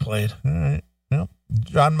song that we played. All right. Well,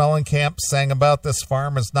 John Mellencamp sang about This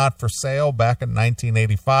Farm Is Not For Sale back in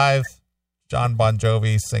 1985. John Bon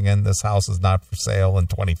Jovi singing This House Is Not For Sale in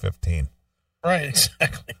 2015. Right,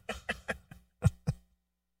 exactly.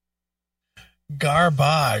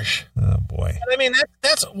 Garbage. Oh, boy. I mean,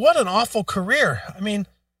 that's what an awful career. I mean,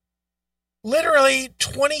 literally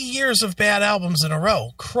 20 years of bad albums in a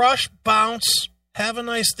row. Crush, Bounce, Have a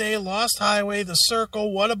Nice Day, Lost Highway, The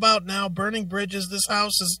Circle, What About Now, Burning Bridges, This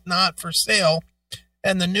House Is Not For Sale,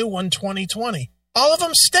 and the new one, 2020. All of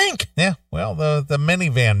them stink. Yeah, well, the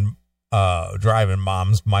minivan driving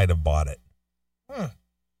moms might have bought it.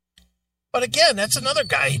 But again, that's another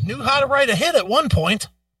guy. He knew how to write a hit at one point.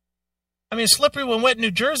 I mean, Slippery When Wet, New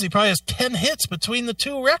Jersey probably has 10 hits between the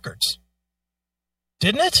two records.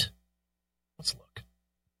 Didn't it? Let's look.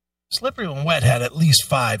 Slippery When Wet had at least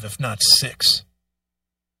 5, if not 6.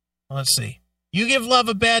 Let's see. You Give Love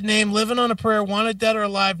a Bad Name, Living on a Prayer, Wanted Dead or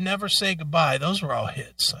Alive, Never Say Goodbye. Those were all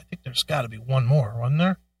hits. I think there's got to be one more, wasn't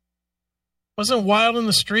there? Wasn't Wild in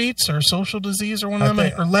the Streets or Social Disease or one of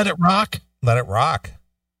them? Or Let It Rock? Let It Rock.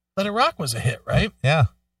 Let It Rock was a hit, right? Yeah.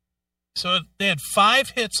 So they had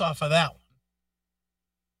 5 hits off of that one.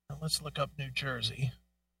 Now let's look up New Jersey.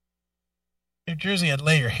 New Jersey had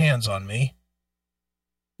Lay Your Hands on Me.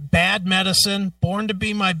 Bad Medicine, Born to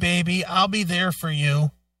Be My Baby, I'll Be There for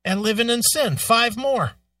You, and Living in Sin. 5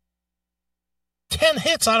 more. 10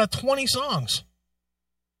 hits out of 20 songs.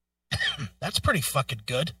 That's pretty fucking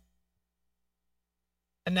good.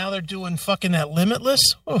 And now they're doing fucking that Limitless?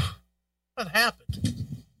 Oof. What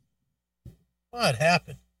happened? What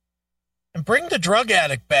happened? And bring the drug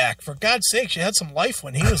addict back. For God's sake, she had some life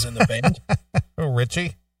when he was in the band. Oh,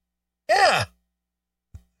 Richie? Yeah.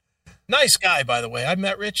 Nice guy, by the way. I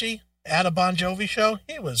met Richie at a Bon Jovi show.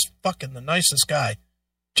 He was fucking the nicest guy.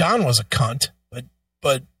 John was a cunt,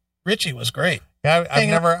 but Richie was great. Yeah,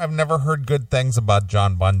 I've never heard good things about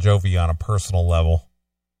John Bon Jovi on a personal level.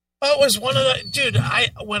 Well, it was one of the dude.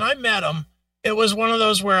 When I met him, it was one of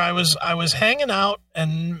those where I was hanging out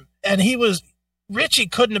and Richie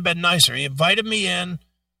couldn't have been nicer. He invited me in.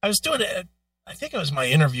 I was doing it. I think it was my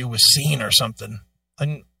interview with Scene or something.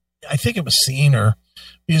 I think it was Scene or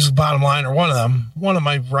Music Bottom Line or one of them, one of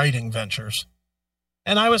my writing ventures.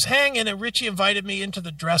 And I was hanging, and Richie invited me into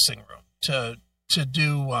the dressing room to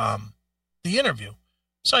do the interview.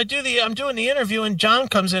 So I'm doing the interview, and John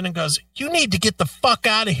comes in and goes, "You need to get the fuck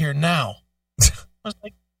out of here now." I was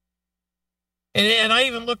like, and I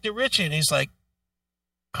even looked at Richie, and he's like,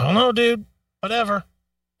 "I don't know, dude, whatever."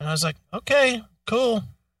 And I was like, "Okay, cool.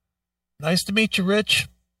 Nice to meet you, Rich."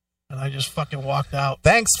 And I just fucking walked out.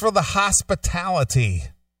 Thanks for the hospitality.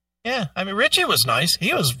 Yeah, I mean, Richie was nice.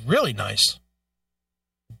 He was really nice.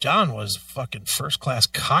 John was fucking first-class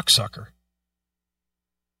cocksucker.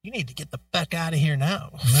 You need to get the fuck out of here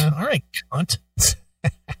now. Yeah. All right, cunt.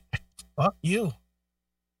 Fuck you.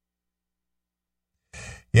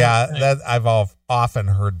 Yeah, that I've often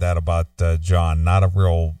heard that about John. Not a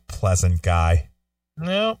real pleasant guy.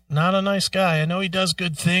 No, not a nice guy. I know he does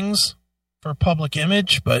good things for public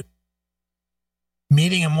image, but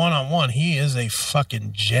meeting him one-on-one, he is a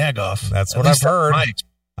fucking jagoff. That's what I've heard.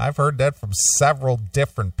 I've heard that from several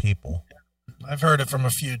different people. I've heard it from a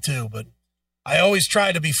few too, but I always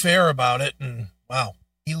try to be fair about it, and wow,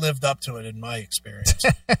 he lived up to it in my experience.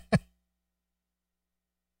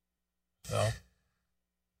 So,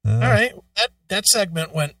 all right, that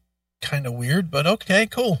segment went kind of weird, but okay,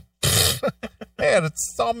 cool. Man,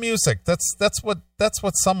 it's all music. That's what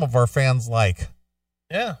some of our fans like.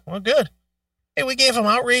 Yeah, well, good. Hey, we gave him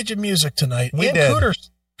outrage and music tonight. We and did.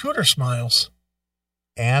 Cooter Smiles.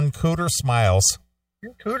 And Cooter Smiles.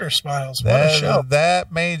 Cooter Smiles. What a show.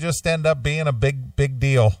 That may just end up being a big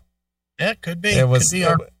deal. Yeah, it could be.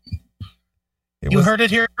 You heard it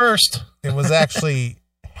here first. It was actually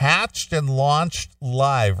hatched and launched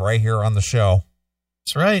live right here on the show.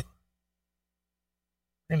 That's right.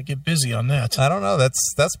 We're going to get busy on that. I don't know.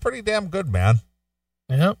 That's pretty damn good, man.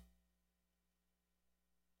 Yep.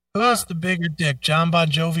 Who's the bigger dick, John Bon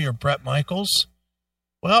Jovi or Bret Michaels?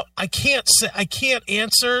 Well, I can't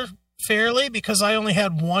answer fairly because I only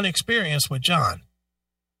had one experience with John.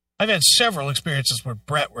 I've had several experiences with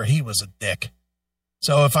Bret where he was a dick.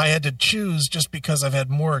 So if I had to choose just because I've had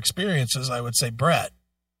more experiences, I would say Bret.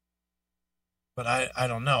 But I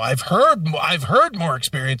don't know. I've heard more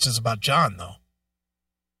experiences about John though.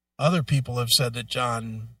 Other people have said that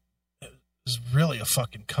John is really a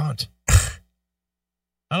fucking cunt.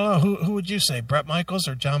 I don't know. Who would you say, Bret Michaels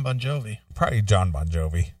or John Bon Jovi? Probably John Bon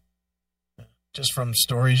Jovi. Just from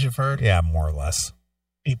stories you've heard? Yeah, more or less.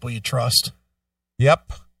 People you trust?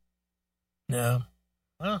 Yep. Yeah.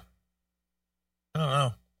 Well, I don't know.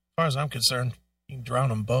 As far as I'm concerned, you can drown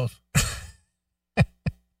them both.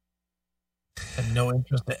 Had no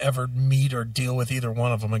interest to ever meet or deal with either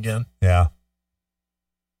one of them again. Yeah.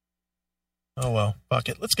 Oh, well. Fuck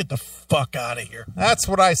it. Let's get the fuck out of here. That's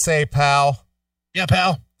what I say, pal. Yeah,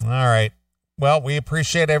 pal. All right. Well, we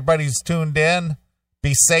appreciate everybody who's tuned in.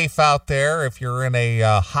 Be safe out there if you're in a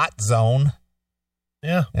hot zone.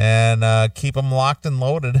 Yeah. And keep them locked and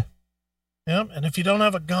loaded. Yeah. And if you don't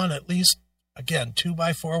have a gun, at least, again,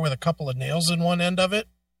 2x4 with a couple of nails in one end of it,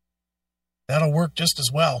 that'll work just as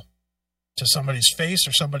well. To somebody's face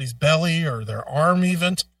or somebody's belly or their arm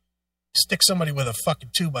even. Stick somebody with a fucking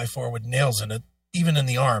 2x4 with nails in it, even in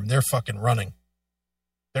the arm, they're fucking running.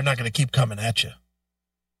 They're not going to keep coming at you.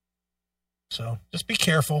 So just be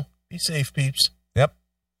careful. Be safe, peeps. Yep.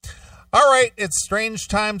 All right. It's strange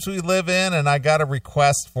times we live in, and I got a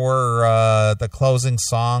request for the closing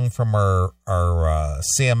song from our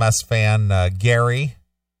CMS fan, Gary.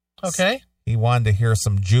 Okay. He wanted to hear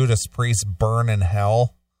some Judas Priest, Burn in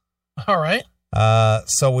Hell. All right.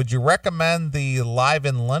 So would you recommend the Live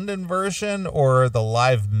in London version or the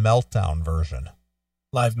Live Meltdown version?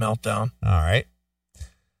 Live Meltdown. All right.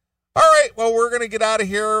 All right. Well, we're going to get out of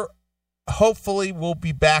here. Hopefully we'll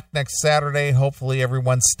be back next Saturday. Hopefully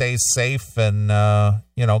everyone stays safe and,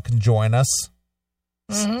 can join us.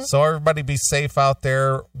 Mm-hmm. So everybody be safe out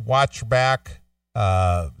there. Watch your back.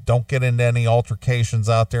 Don't get into any altercations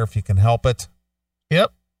out there if you can help it.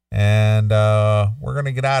 Yep. And we're going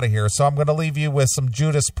to get out of here. So I'm going to leave you with some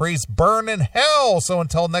Judas Priest, Burn in Hell. So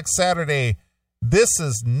until next Saturday, this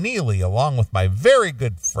is Neely along with my very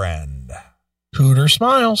good friend Cooter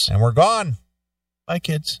Smiles. And we're gone. Bye,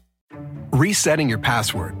 kids. Resetting your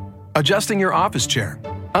password, adjusting your office chair,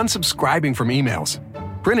 unsubscribing from emails,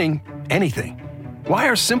 printing anything. Why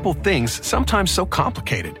are simple things sometimes so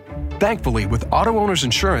complicated? Thankfully, with Auto Owners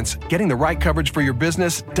Insurance, getting the right coverage for your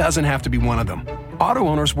business doesn't have to be one of them. Auto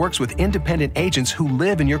Owners works with independent agents who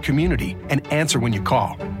live in your community and answer when you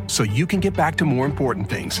call, so you can get back to more important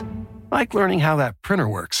things, like learning how that printer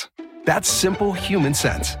works. That's simple human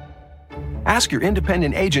sense. Ask your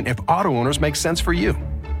independent agent if Auto Owners makes sense for you.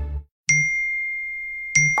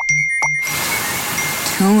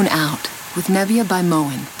 Tune out with Nebia by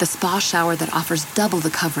Moen, the spa shower that offers double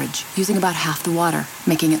the coverage using about half the water,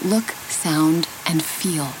 making it look, sound, and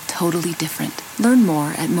feel totally different. Learn more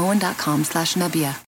at moen.com/Nebia.